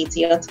to her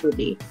 80th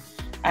birthday.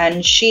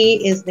 And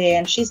she is there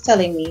and she's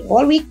telling me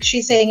all week,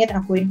 she's saying it,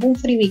 I'm going home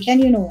for the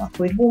weekend, I'm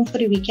going home for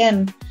the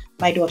weekend.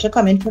 My daughter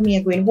coming for me,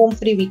 I'm going home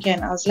for the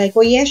weekend. I was like,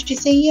 oh yes, she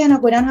said, yeah, and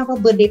I'm going to have a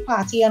birthday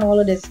party and all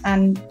of this.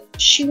 And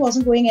she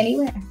wasn't going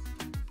anywhere.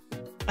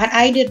 And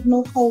I didn't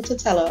know how to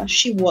tell her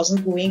she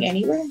wasn't going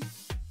anywhere.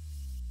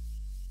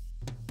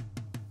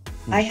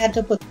 I had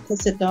to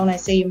sit down. I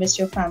say, you miss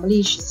your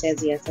family? She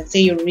says yes. I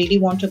say, you really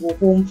want to go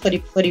home for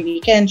the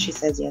weekend? She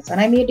says yes. And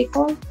I made the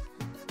call.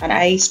 And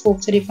I spoke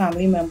to the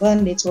family member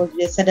and they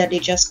said that they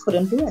just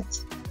couldn't do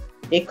it.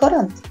 They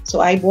couldn't.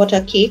 So I bought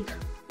a cake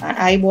and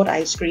I bought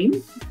ice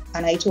cream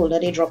and I told her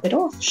they drop it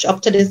off.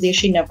 Up to this day,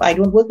 I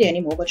don't work there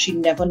anymore, but she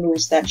never knew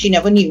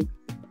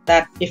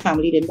that the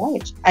family didn't buy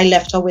it. I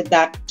left her with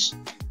that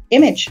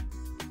image.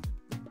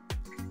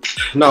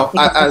 Now,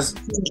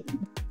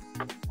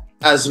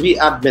 as we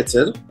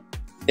admitted,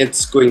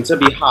 it's going to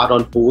be hard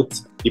on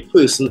both the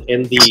person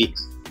in the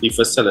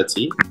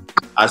facility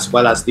as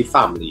well as the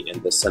family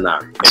in this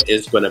scenario. It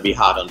is going to be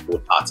hard on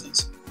both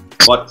parties.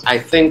 But I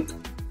think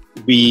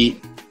we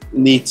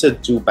need to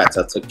do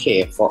better to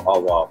care for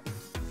our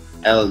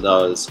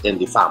elders in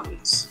the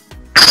families.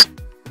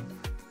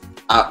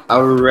 I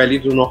really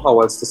don't know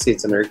how else to say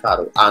it in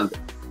Ricardo. And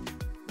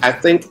I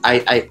think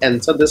I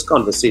entered this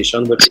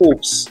conversation with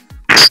hopes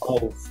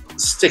of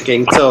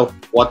sticking to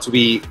what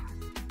we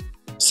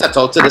set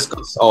out to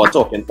discuss, our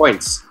talking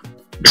points.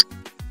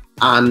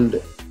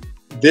 And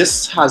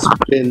this has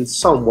been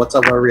somewhat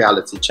of a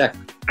reality check.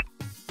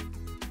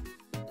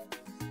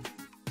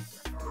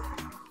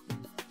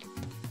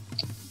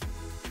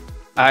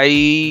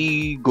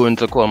 I going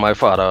to call my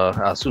father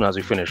as soon as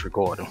we finish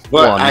recording.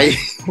 But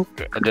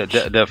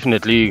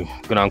definitely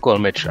gonna call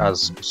Mitch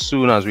as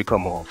soon as we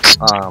come off.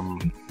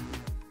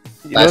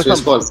 That's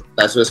what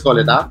it's called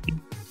it that?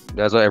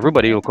 That's what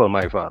everybody will call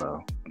my father.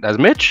 That's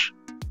Mitch?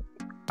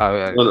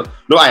 No,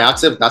 I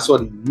asked him, that's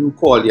what you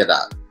call your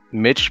dad.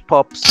 Mitch,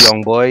 Pops,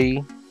 young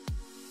boy.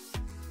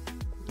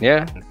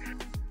 Yeah.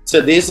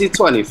 Today's the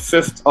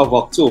 25th of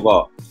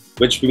October,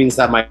 which means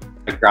that my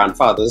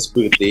grandfather's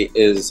birthday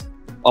is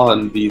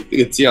on the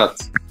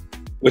 30th,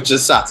 which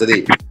is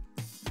Saturday.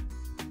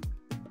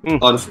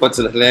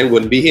 Unfortunately, I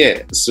wouldn't be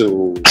here,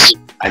 so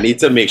I need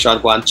to make sure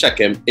I go and check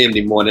him in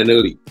the morning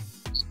early.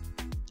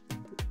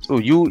 So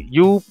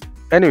you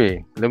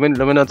anyway, let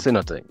me not say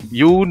nothing.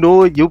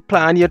 You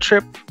plan your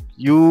trip,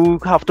 you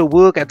have to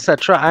work,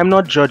 etc. I'm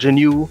not judging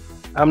you.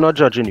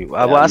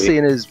 What I'm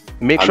saying is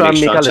make sure I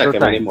make a little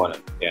time. In the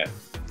morning. Yeah.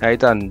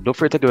 Right, and don't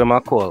forget to give him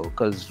a call,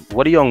 because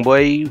what a young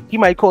boy, he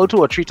might call 2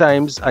 or 3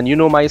 times, and you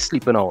know my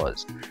sleeping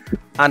hours,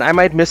 and I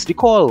might miss the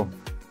call,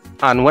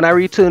 and when I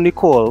return the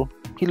call,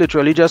 he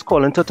literally just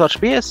calling to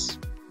touch base.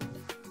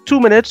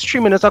 2 minutes, 3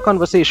 minutes of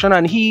conversation,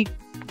 and he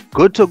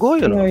good to go,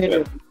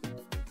 Yeah.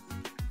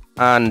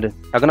 And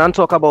I'm gonna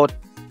talk about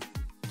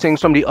things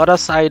from the other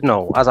side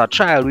now. As a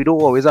child, we don't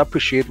always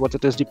appreciate what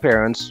it is the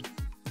parents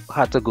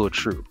had to go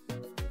through,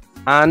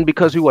 and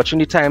because we're watching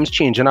the times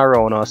changing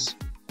around us,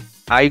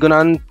 I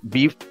gonna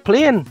be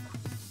playing.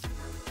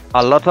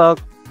 A lot of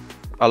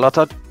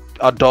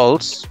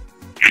adults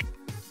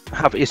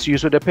have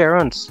issues with their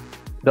parents.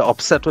 They're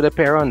upset with their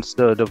parents.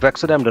 They're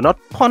vexed with them. They're not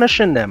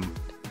punishing them,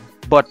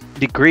 but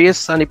the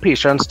grace and the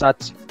patience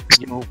that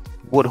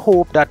would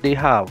hope that they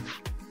have.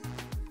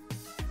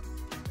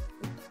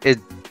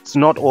 it's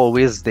not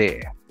always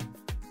there.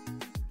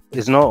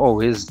 It's not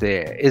always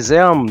there. Is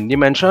there, you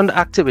mentioned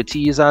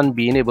activities and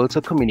being able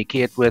to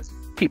communicate with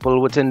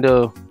people within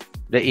the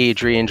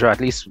age range, or at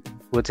least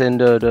within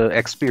the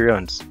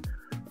experience.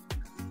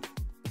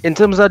 In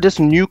terms of this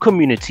new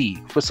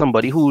community, for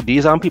somebody who,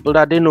 these aren't people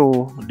that they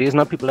know, these are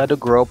not people that they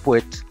grew up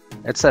with,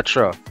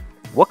 etc.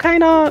 What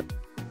kind of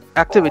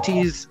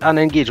activities and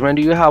engagement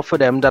do you have for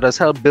them that has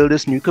helped build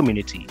this new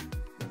community?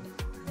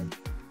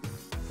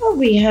 Well,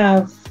 we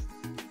have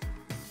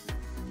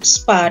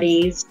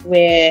parties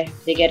where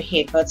they get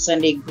haircuts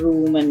and they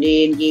groom and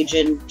they engage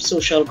in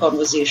social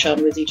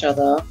conversation with each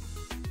other.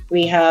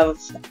 We have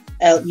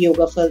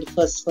yoga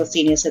for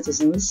senior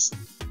citizens.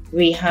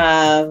 We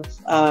have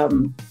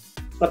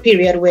a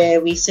period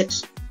where we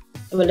sit,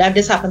 well, that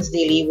this happens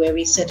daily, where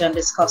we sit and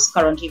discuss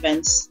current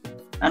events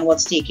and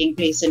what's taking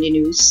place in the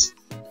news.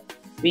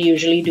 We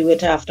usually do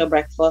it after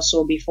breakfast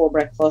or before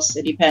breakfast.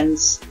 It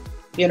depends,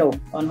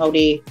 on how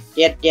they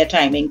get their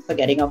timing for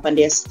getting up and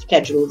their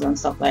schedules and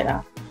stuff like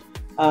that.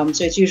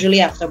 So it's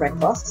usually after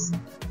breakfast.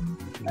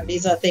 And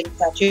these are things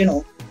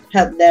that,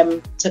 help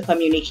them to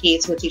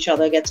communicate with each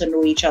other, get to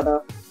know each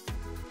other.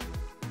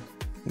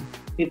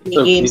 We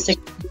play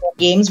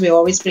games. We're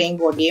always playing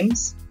board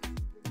games.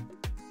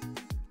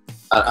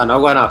 And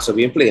I'm going to ask, have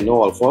you been playing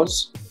all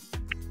fours?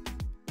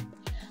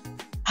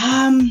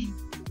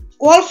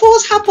 All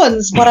fours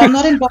happens, but I'm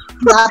not involved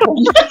in that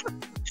one.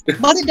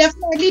 But it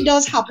definitely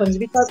does happen,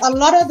 because a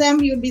lot of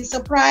them, you'd be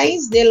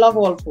surprised, they love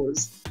all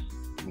fours.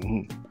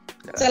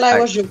 Till I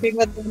was joking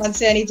with them and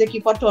say I need to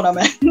keep a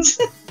tournament.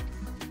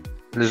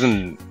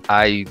 Listen,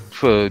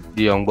 for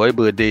the young boy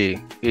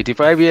birthday,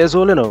 85 years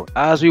old,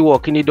 as we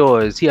walk in the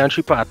doors, he and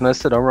three partners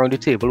sit around the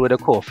table with a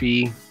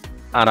coffee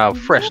and a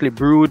freshly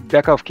brewed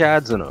deck of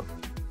cards, Yeah.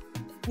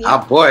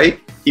 Ah, boy,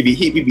 he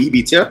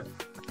beat you.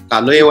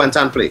 I know you went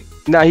and play.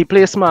 Nah, he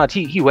plays smart.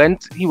 He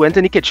went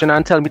in the kitchen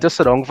and tell me to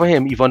sit down for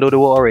him, even though they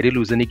were already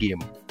losing the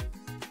game.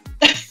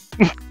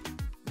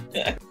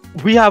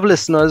 We have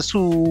listeners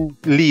who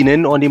lean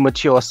in on the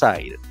mature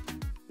side,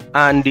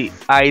 and the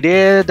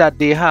idea that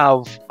they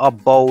have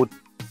about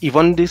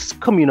even this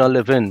communal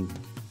living,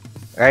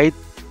 right?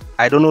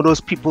 I don't know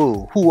those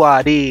people. Who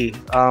are they?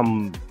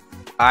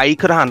 I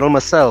could handle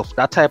myself.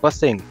 That type of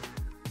thing.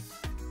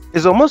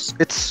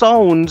 It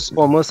sounds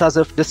almost as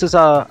if this is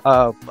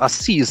a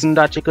season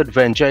that you could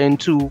venture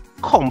into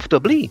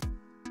comfortably.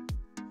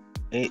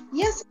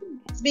 Yes,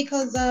 it's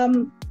because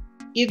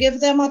you give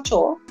them a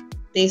tour.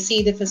 They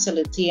see the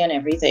facility and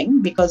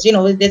everything, because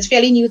it's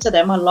fairly new to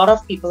them. A lot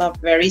of people are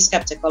very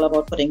skeptical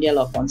about putting their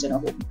loved ones in a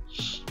home.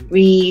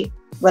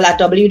 At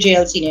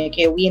WJL Senior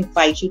Care, we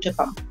invite you to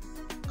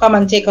come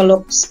and take a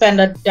look, spend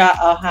a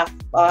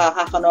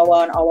half an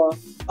hour,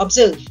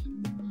 observe,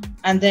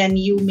 and then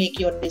you make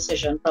your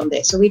decision from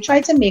there. So we try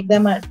to make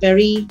them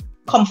very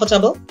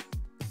comfortable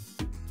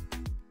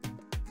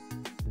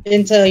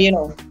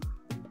into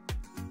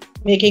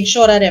making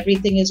sure that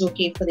everything is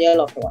okay for their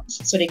loved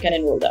ones, so they can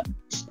enroll them.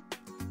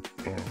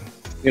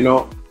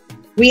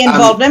 We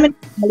involve them in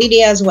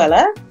holiday as well,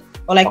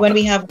 or like when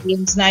we have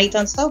games night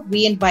and stuff,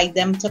 we invite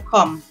them to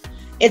come.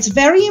 It's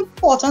very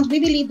important.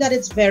 We believe that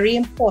it's very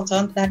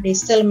important that they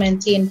still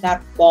maintain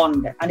that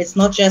bond, and it's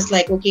not just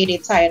like, okay, they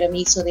tired of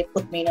me, so they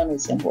put me in a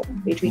nursing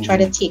home. We try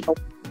to take out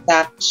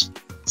that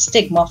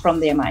stigma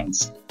from their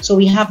minds. So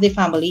we have the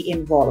family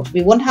involved.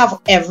 We won't have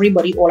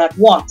everybody all at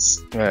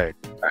once, right?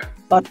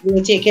 But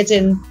we'll take it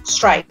in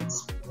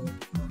strides.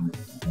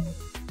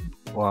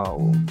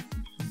 Wow.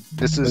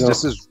 This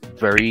is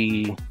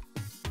very.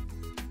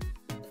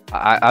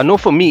 I know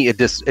for me, it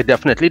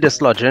definitely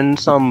dislodging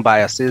some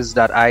biases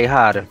that I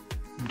had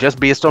just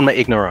based on my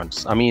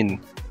ignorance. I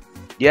mean,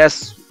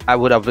 yes, I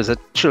would have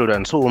visited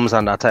children's homes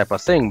and that type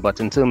of thing, but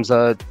in terms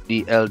of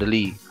the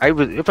elderly,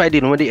 if I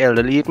didn't with the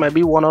elderly, it might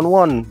be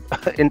one-on-one.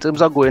 In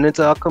terms of going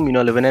into a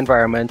communal living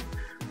environment,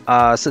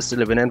 assisted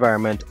living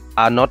environment,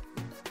 I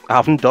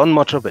haven't done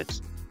much of it.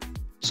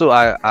 So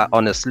I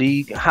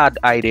honestly had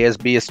ideas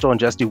based on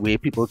just the way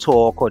people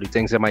talk or the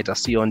things they might have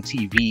seen on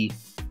TV.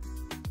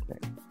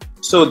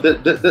 So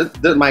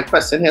my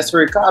question here is for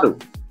Ricardo.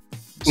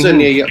 So in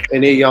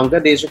your younger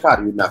days,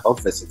 Ricardo, you never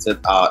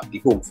visited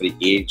the home for the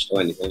aged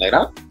or anything like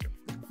that?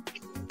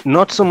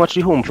 Not so much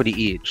the home for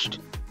the aged,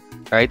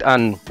 right?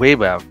 And way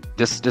back,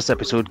 this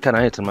episode kind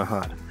of hit in my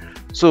heart.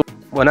 So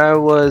when I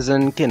was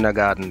in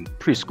kindergarten,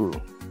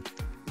 preschool,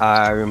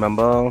 I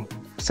remember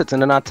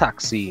sitting in a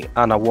taxi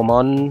and a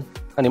woman,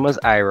 her name was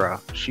Ira.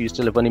 She used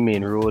to live on the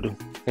main road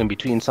in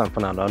between San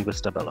Fernando and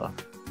Vista Bella.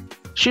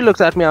 She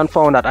looked at me and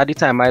found that at the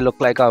time I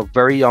looked like a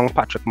very young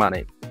Patrick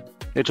Manning.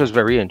 It was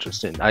very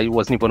interesting. I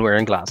wasn't even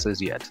wearing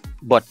glasses yet.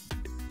 But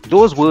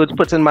those words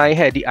put in my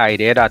head the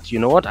idea that, you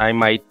know what, I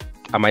might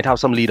have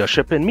some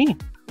leadership in me.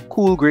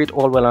 Cool, great,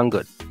 all well and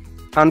good.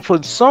 And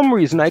for some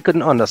reason I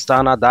couldn't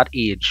understand at that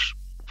age,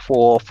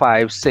 4,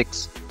 5,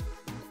 6,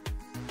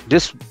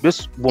 this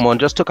woman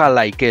just took a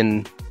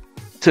liking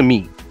to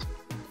me.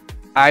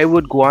 I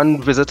would go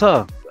and visit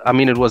her. I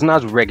mean, it wasn't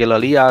as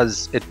regularly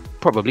as it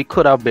probably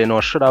could have been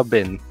or should have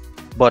been,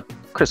 but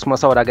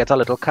Christmas I would get a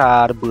little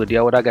card, birthday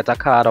I would get a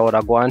card, I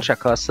would go and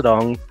check her, sit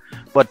down.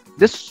 But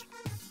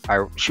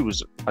she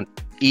was an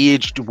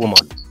aged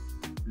woman.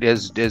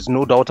 There's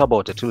no doubt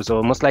about it. It was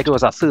almost like it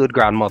was a third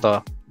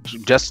grandmother,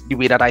 just the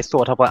way that I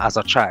thought of her as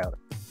a child.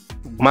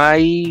 My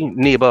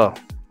neighbor,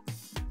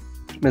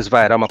 Miss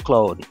Vida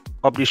McLeod,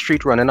 up the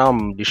street running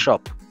the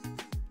shop,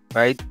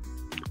 right?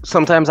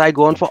 Sometimes I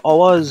go on for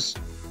hours.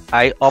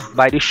 I up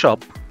by the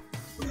shop,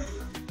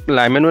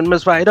 liming with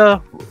Miss Vida.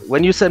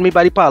 When you send me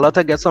by the parlor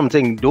to get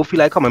something, don't feel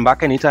like coming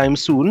back anytime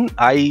soon.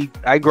 I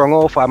grung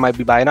off. I might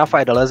be buying a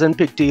 $5 in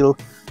pigtail,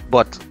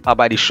 but I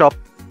by the shop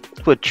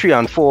for 3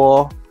 and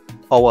 4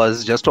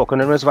 hours just talking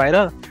to Miss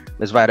Vida.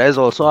 Miss Vida is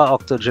also an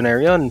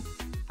octogenarian.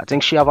 I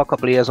think she have a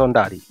couple of years on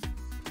daddy,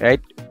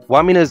 right? What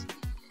I mean is,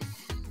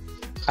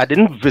 I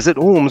didn't visit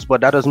homes,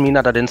 but that doesn't mean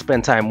that I didn't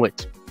spend time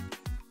with.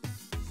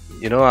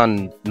 You know,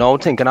 and now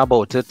thinking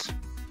about it,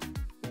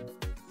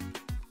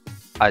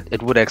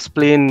 it would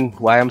explain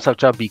why I'm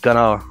such a beacon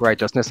of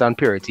righteousness and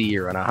purity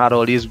here, and I had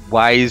all these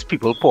wise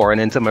people pouring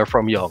into me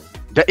from young.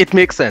 It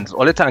makes sense.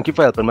 Only thank you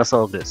for helping me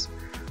solve this.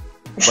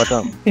 But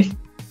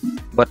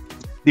but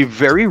the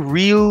very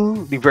real,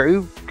 the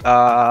very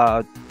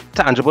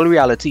tangible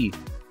reality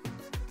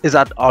is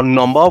that a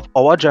number of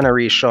our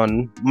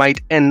generation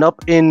might end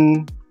up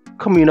in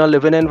communal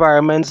living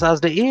environments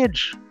as they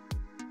age.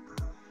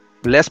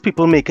 Less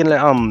people making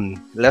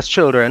less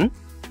children.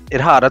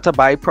 It's harder to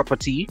buy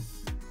property.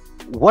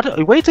 What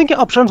do you think your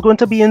option's going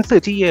to be in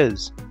 30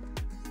 years?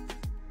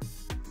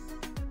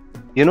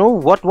 You know,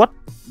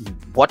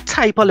 what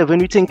type of living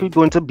you think we're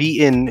going to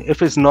be in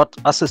if it's not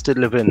assisted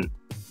living?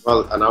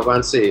 Well, and I'm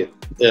going to say,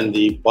 in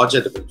the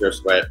budget that we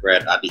just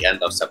read at the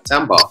end of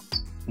September,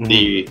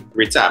 the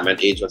retirement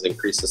age was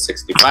increased to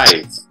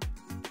 65.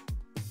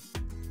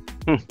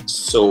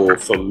 So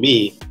for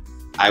me,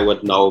 I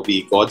would now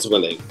be, God's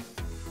willing.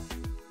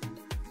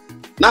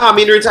 No, I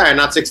mean retire,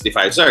 not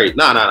 65. Sorry.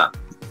 No.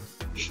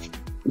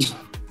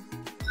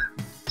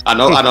 I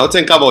know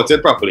think about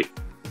it properly.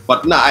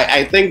 But no,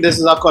 I think this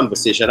is a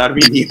conversation that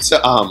we need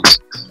to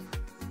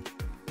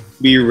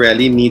we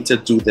really need to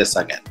do this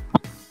again.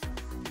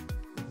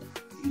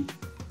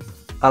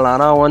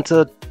 Alana, I want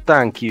to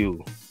thank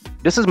you.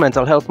 This is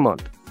Mental Health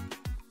Month.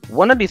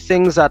 One of the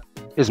things that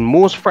is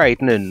most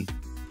frightening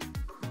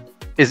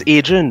is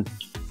aging.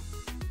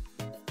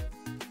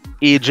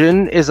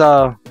 Aging is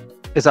a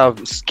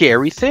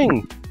scary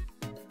thing.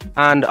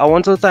 And I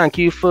want to thank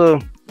you for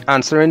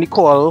answering the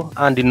call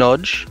and the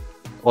nudge,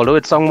 although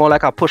it sounds more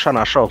like a push and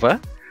a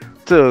shove,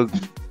 to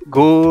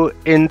go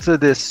into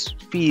this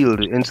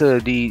field, into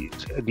the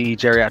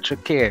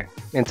geriatric care,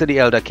 into the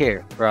elder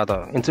care,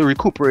 rather, into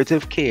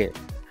recuperative care,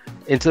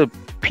 into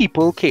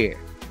people care.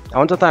 I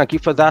want to thank you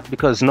for that,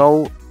 because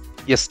now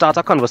you start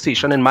a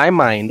conversation in my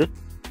mind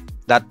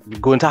that we're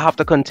going to have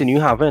to continue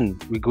having.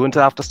 We're going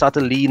to have to start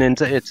to lean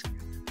into it,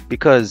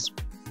 because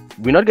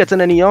we're not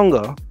getting any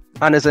younger,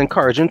 and it's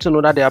encouraging to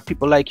know that there are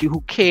people like you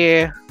who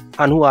care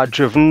and who are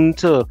driven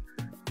to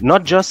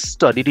not just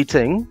study the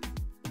thing,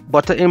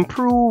 but to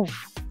improve.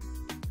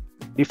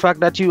 The fact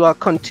that you are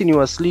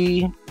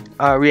continuously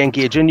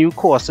re-engaging new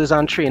courses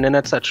and training,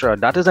 etc.,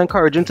 that is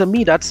encouraging to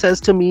me. That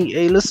says to me,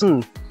 hey,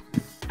 listen,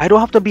 I don't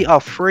have to be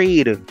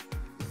afraid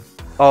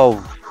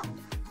of,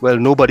 well,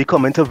 nobody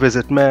coming to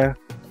visit me,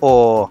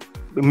 or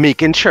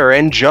making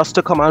children just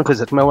to come and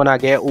visit me when I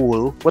get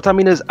old. What I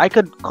mean is, I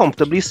could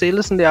comfortably say,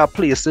 listen, there are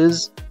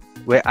places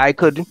where I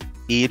could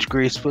age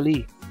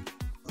gracefully.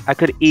 I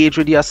could age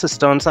with the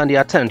assistance and the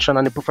attention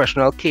and the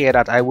professional care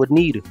that I would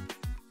need.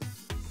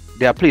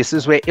 There are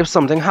places where if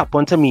something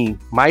happened to me,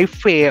 my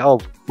fear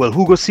of, well,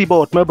 who go see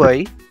about my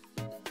boy,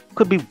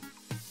 could be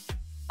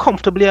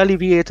comfortably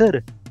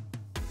alleviated.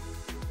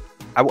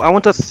 I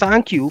want to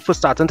thank you for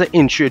starting to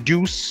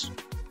introduce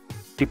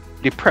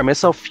the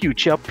premise of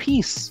future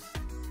peace.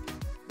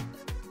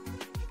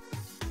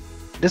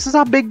 This is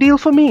a big deal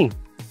for me.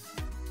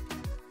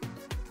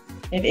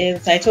 It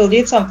is. I told you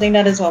it's something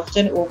that is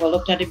often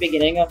overlooked at the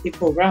beginning of the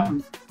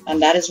program.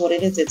 And that is what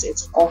it is.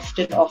 It's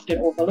often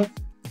overlooked.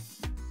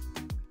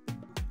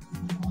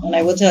 And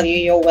I will tell you,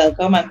 you're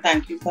welcome, and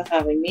thank you for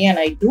having me. And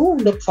I do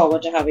look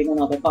forward to having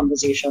another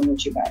conversation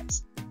with you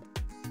guys.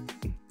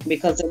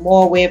 Because the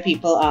more aware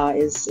people are,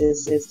 is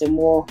the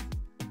more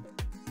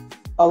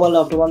our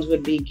loved ones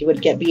would be able to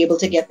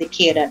get the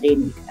care that they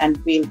need. And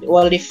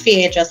all the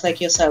fear, just like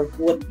yourself,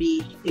 would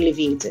be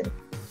alleviated.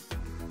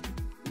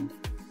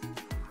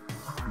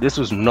 This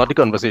was not the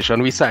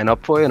conversation we signed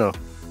up for, you know.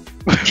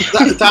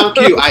 Thank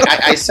you.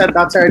 I said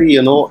that already,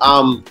 you know.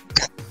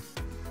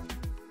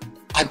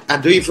 I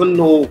don't even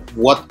know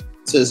what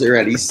to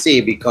really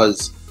say,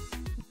 because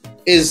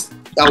it's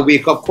a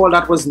wake-up call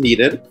that was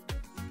needed,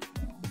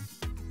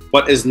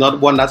 but it's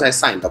not one that I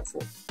signed up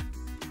for.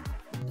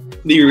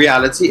 The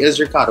reality is,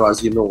 Ricardo,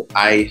 as you know,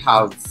 I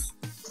have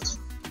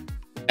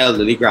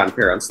elderly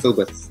grandparents still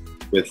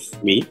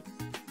with me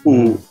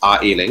who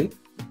are ailing.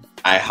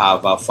 I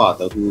have a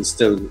father who is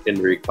still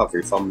in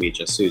recovery from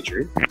major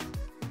surgery.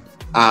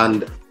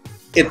 And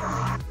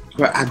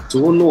I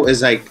don't know,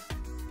 it's like,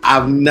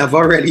 I've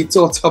never really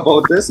thought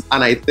about this,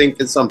 and I think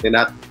it's something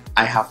that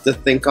I have to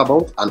think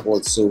about and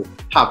also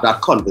have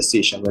that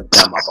conversation with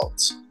them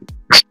about.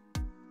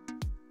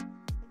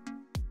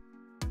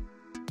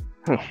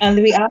 And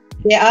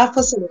there are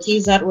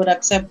facilities that would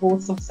accept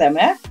both of them.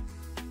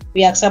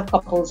 We accept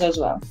couples as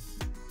well.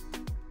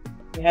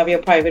 You have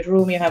your private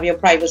room, you have your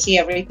privacy,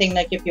 everything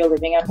like if you're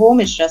living at home.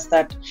 It's just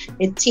that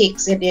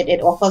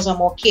it offers a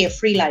more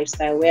carefree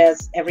lifestyle,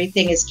 whereas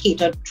everything is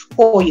catered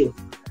for you.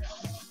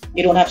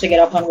 You don't have to get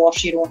up and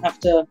wash, you don't have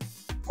to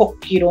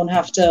cook, you don't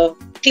have to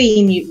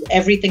clean,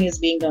 everything is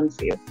being done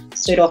for you.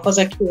 So it offers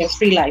a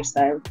carefree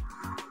lifestyle,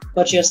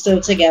 but you're still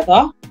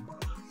together,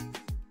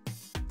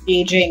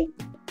 aging.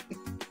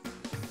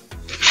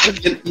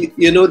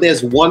 You know,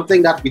 there's one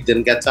thing that we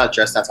didn't get to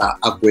address that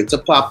I'm going to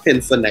put a pin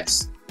for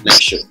next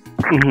show.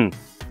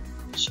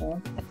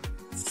 Sure.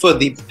 For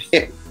the,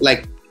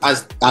 like,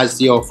 as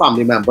your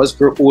family members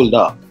grow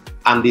older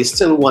and they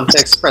still want to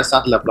express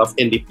that level of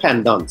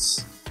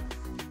independence,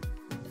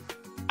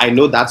 I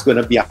know that's going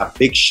to be a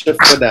big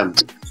shift for them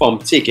from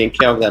taking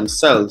care of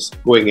themselves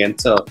going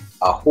into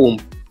a home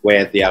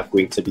where they are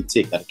going to be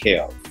taken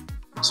care of.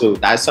 So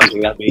that's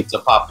something that we need to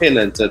pop in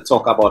and to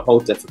talk about how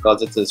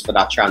difficult it is for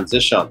that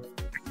transition,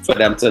 for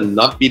them to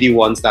not be the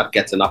ones that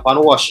getting up and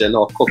washing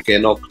or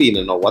cooking or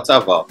cleaning or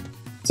whatever,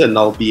 to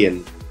now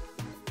being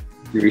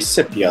the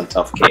recipient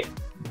of care.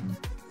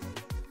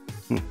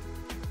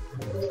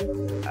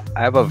 I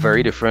have a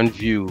very different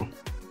view.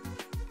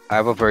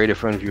 of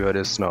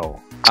this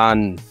now,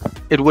 and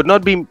it would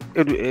not be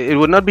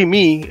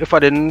me if I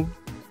didn't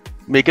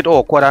make it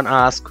awkward and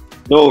ask.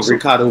 No,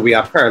 Ricardo, we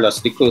are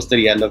perilously close to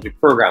the end of the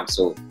program,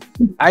 so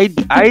I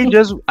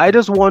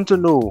just want to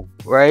know,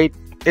 right,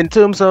 in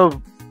terms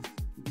of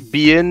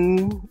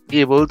being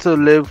able to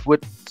live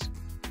with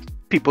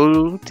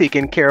people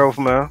taking care of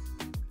me,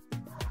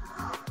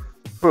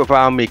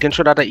 making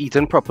sure that I'm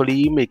eating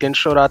properly, making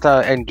sure that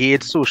I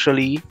engage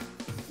socially,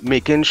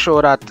 making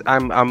sure that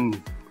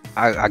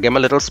I get my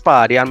little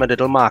spa and my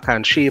little mark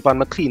and shape and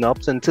my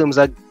cleanups, in terms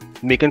of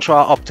making sure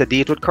I'm up to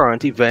date with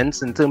current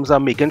events, in terms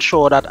of making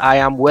sure that I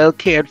am well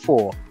cared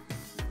for.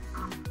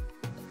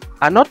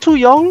 I'm not too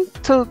young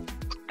to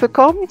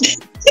come.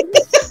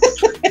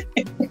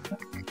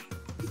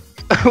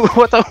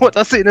 What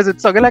I'm saying is,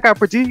 it's something like a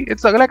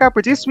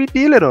pretty sweet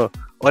deal, you know.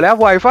 All I have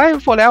Wi-Fi,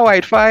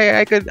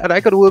 I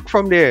could work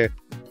from there.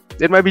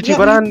 It might be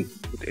cheaper than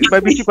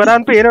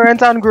paying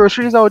rent and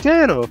groceries out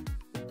here, you know.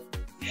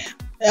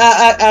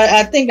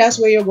 I think that's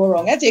where you go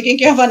wrong. Taking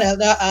care of an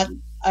elder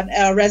and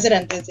a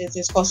resident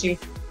is costly.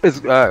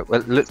 It's well,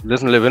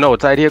 listen, living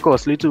outside here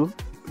costly too.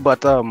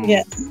 But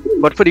yes.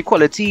 But for the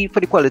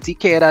quality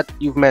care that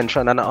you've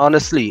mentioned, and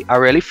honestly, I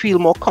really feel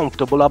more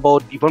comfortable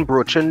about even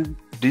broaching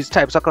these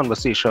types of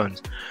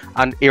conversations.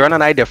 And Aaron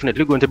and I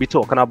definitely going to be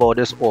talking about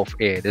this off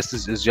air. This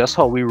is just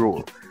how we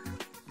roll.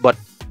 But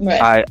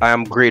right. I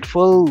am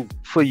grateful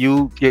for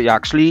you. You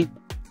actually,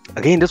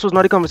 again, this was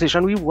not a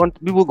conversation we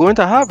were going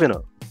to have, you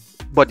know.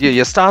 But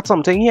you start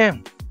something here.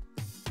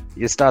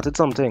 You started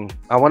something.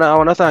 I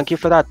wanna thank you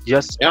for that.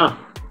 Just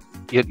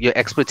your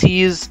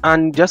expertise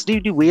and just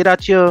the way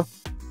that you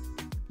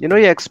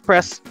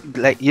express,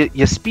 like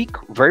you speak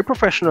very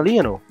professionally,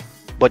 you know,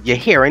 but you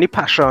hear any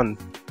passion.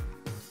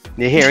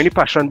 You hear any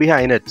passion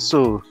behind it.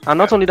 So, and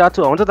not only that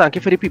too, I want to thank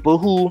you for the people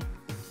who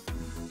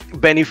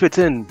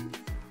benefiting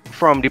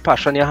from the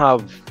passion you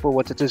have for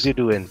what it is you're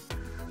doing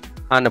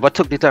and never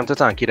took the time to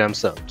thank you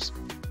themselves.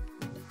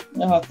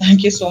 Oh,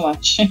 thank you so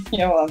much.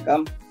 You're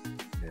welcome.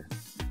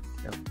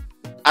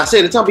 I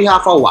say it on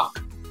behalf of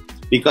WAC,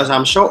 because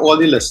I'm sure all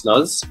the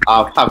listeners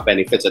have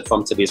benefited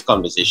from today's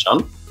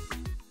conversation.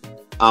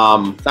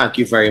 Thank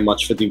you very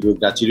much for the work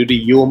that you do, the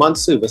human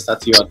service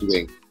that you are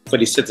doing for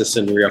the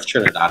citizenry of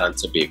Trinidad and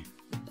Tobago.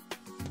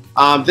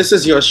 This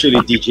is yours truly,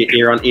 DJ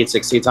Aaron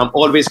 868. I'm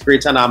always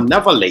great and I'm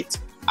never late.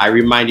 I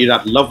remind you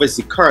that love is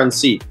the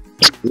currency.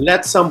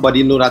 Let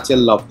somebody know that you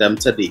love them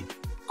today.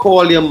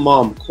 Call your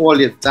mom,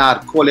 call your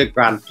dad, call your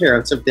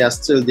grandparents if they are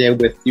still there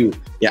with you,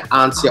 your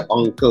aunts, your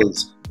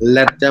uncles.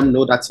 Let them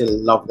know that you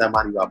love them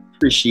and you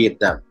appreciate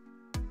them.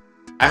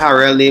 I have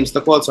real names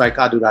to call, so I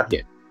can't do that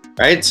here,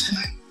 right?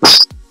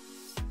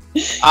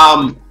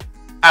 I'm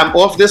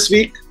off this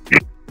week.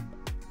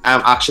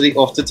 I'm actually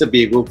off to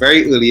Tobago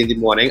very early in the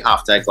morning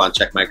after I go and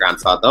check my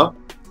grandfather.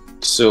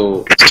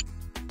 So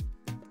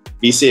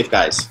be safe,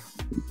 guys.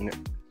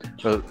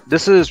 Well,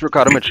 this is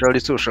Ricardo Mitchell, the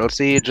social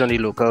sage on the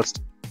locals.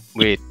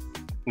 Wait,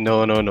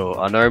 no, I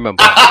don't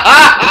remember.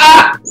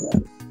 I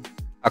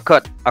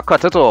cut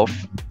it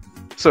off.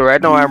 So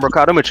right now I'm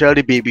Ricardo Mitchell,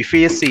 the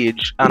babyface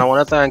sage, and I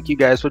want to thank you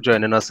guys for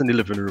joining us in the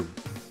living room.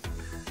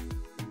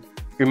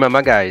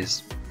 Remember,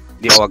 guys,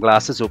 the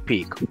hourglass is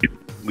opaque.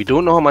 We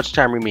don't know how much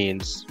time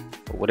remains.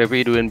 But whatever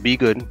you're doing, be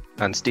good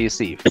and stay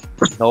safe.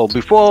 Now,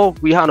 before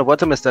we hand over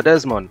to Mr.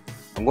 Desmond,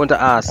 I'm going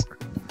to ask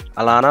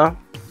Alana,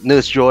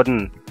 Nurse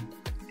Jordan,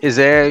 do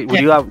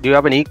you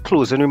have any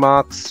closing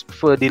remarks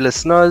for the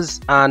listeners,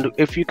 and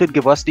if you could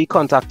give us the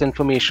contact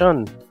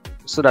information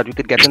so that we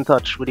could get in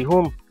touch with the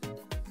home?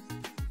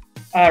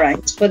 All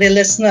right. For the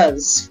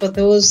listeners, for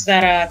those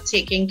that are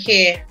taking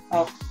care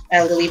of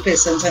elderly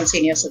persons and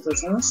senior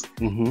citizens,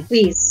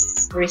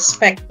 please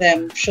respect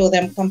them, show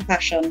them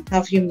compassion,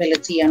 have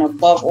humility, and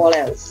above all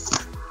else,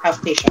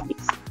 have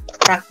patience.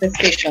 Practice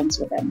patience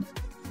with them.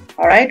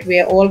 All right. We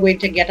are all going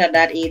to get at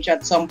that age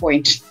at some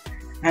point,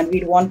 and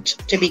we want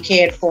to be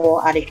cared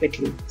for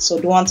adequately. So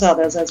do unto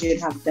others as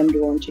you'd have them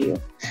do unto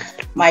you.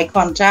 My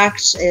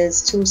contact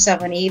is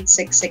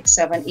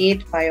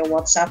 278-6678 via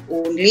WhatsApp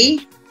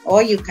only,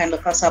 or you can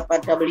look us up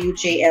at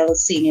WJL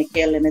Senior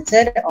Care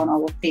Limited on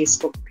our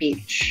Facebook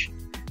page.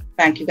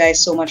 Thank you guys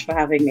so much for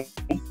having me.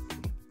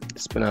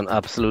 It's been an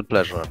absolute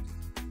pleasure.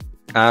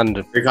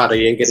 And Ricardo,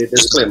 you didn't get a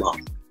disclaimer.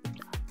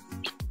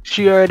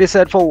 She already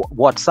said for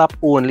WhatsApp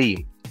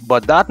only,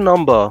 but that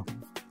number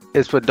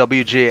is for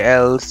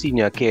WJL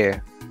Senior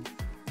Care.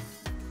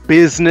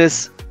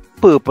 Business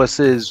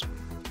purposes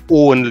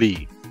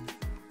only.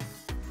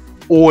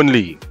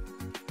 Only.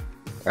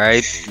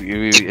 Right?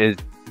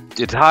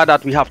 It's hard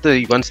that we have to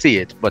even say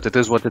it, but it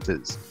is what it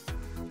is.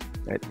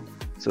 Right?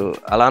 So,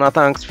 Alana,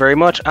 thanks very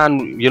much.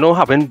 And,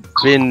 having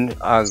been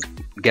a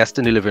guest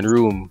in the living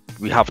room,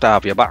 we have to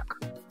have you back.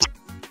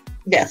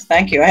 Yes,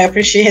 thank you. I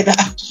appreciate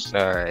that.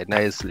 All right,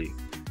 nicely.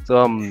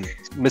 So,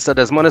 Mr.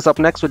 Desmond is up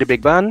next with the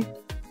big band.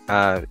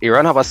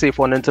 Aaron, have a safe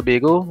one in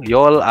Tobago.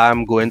 Y'all,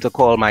 I'm going to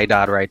call my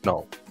dad right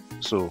now.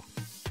 So,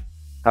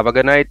 have a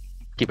good night.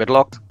 Keep it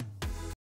locked.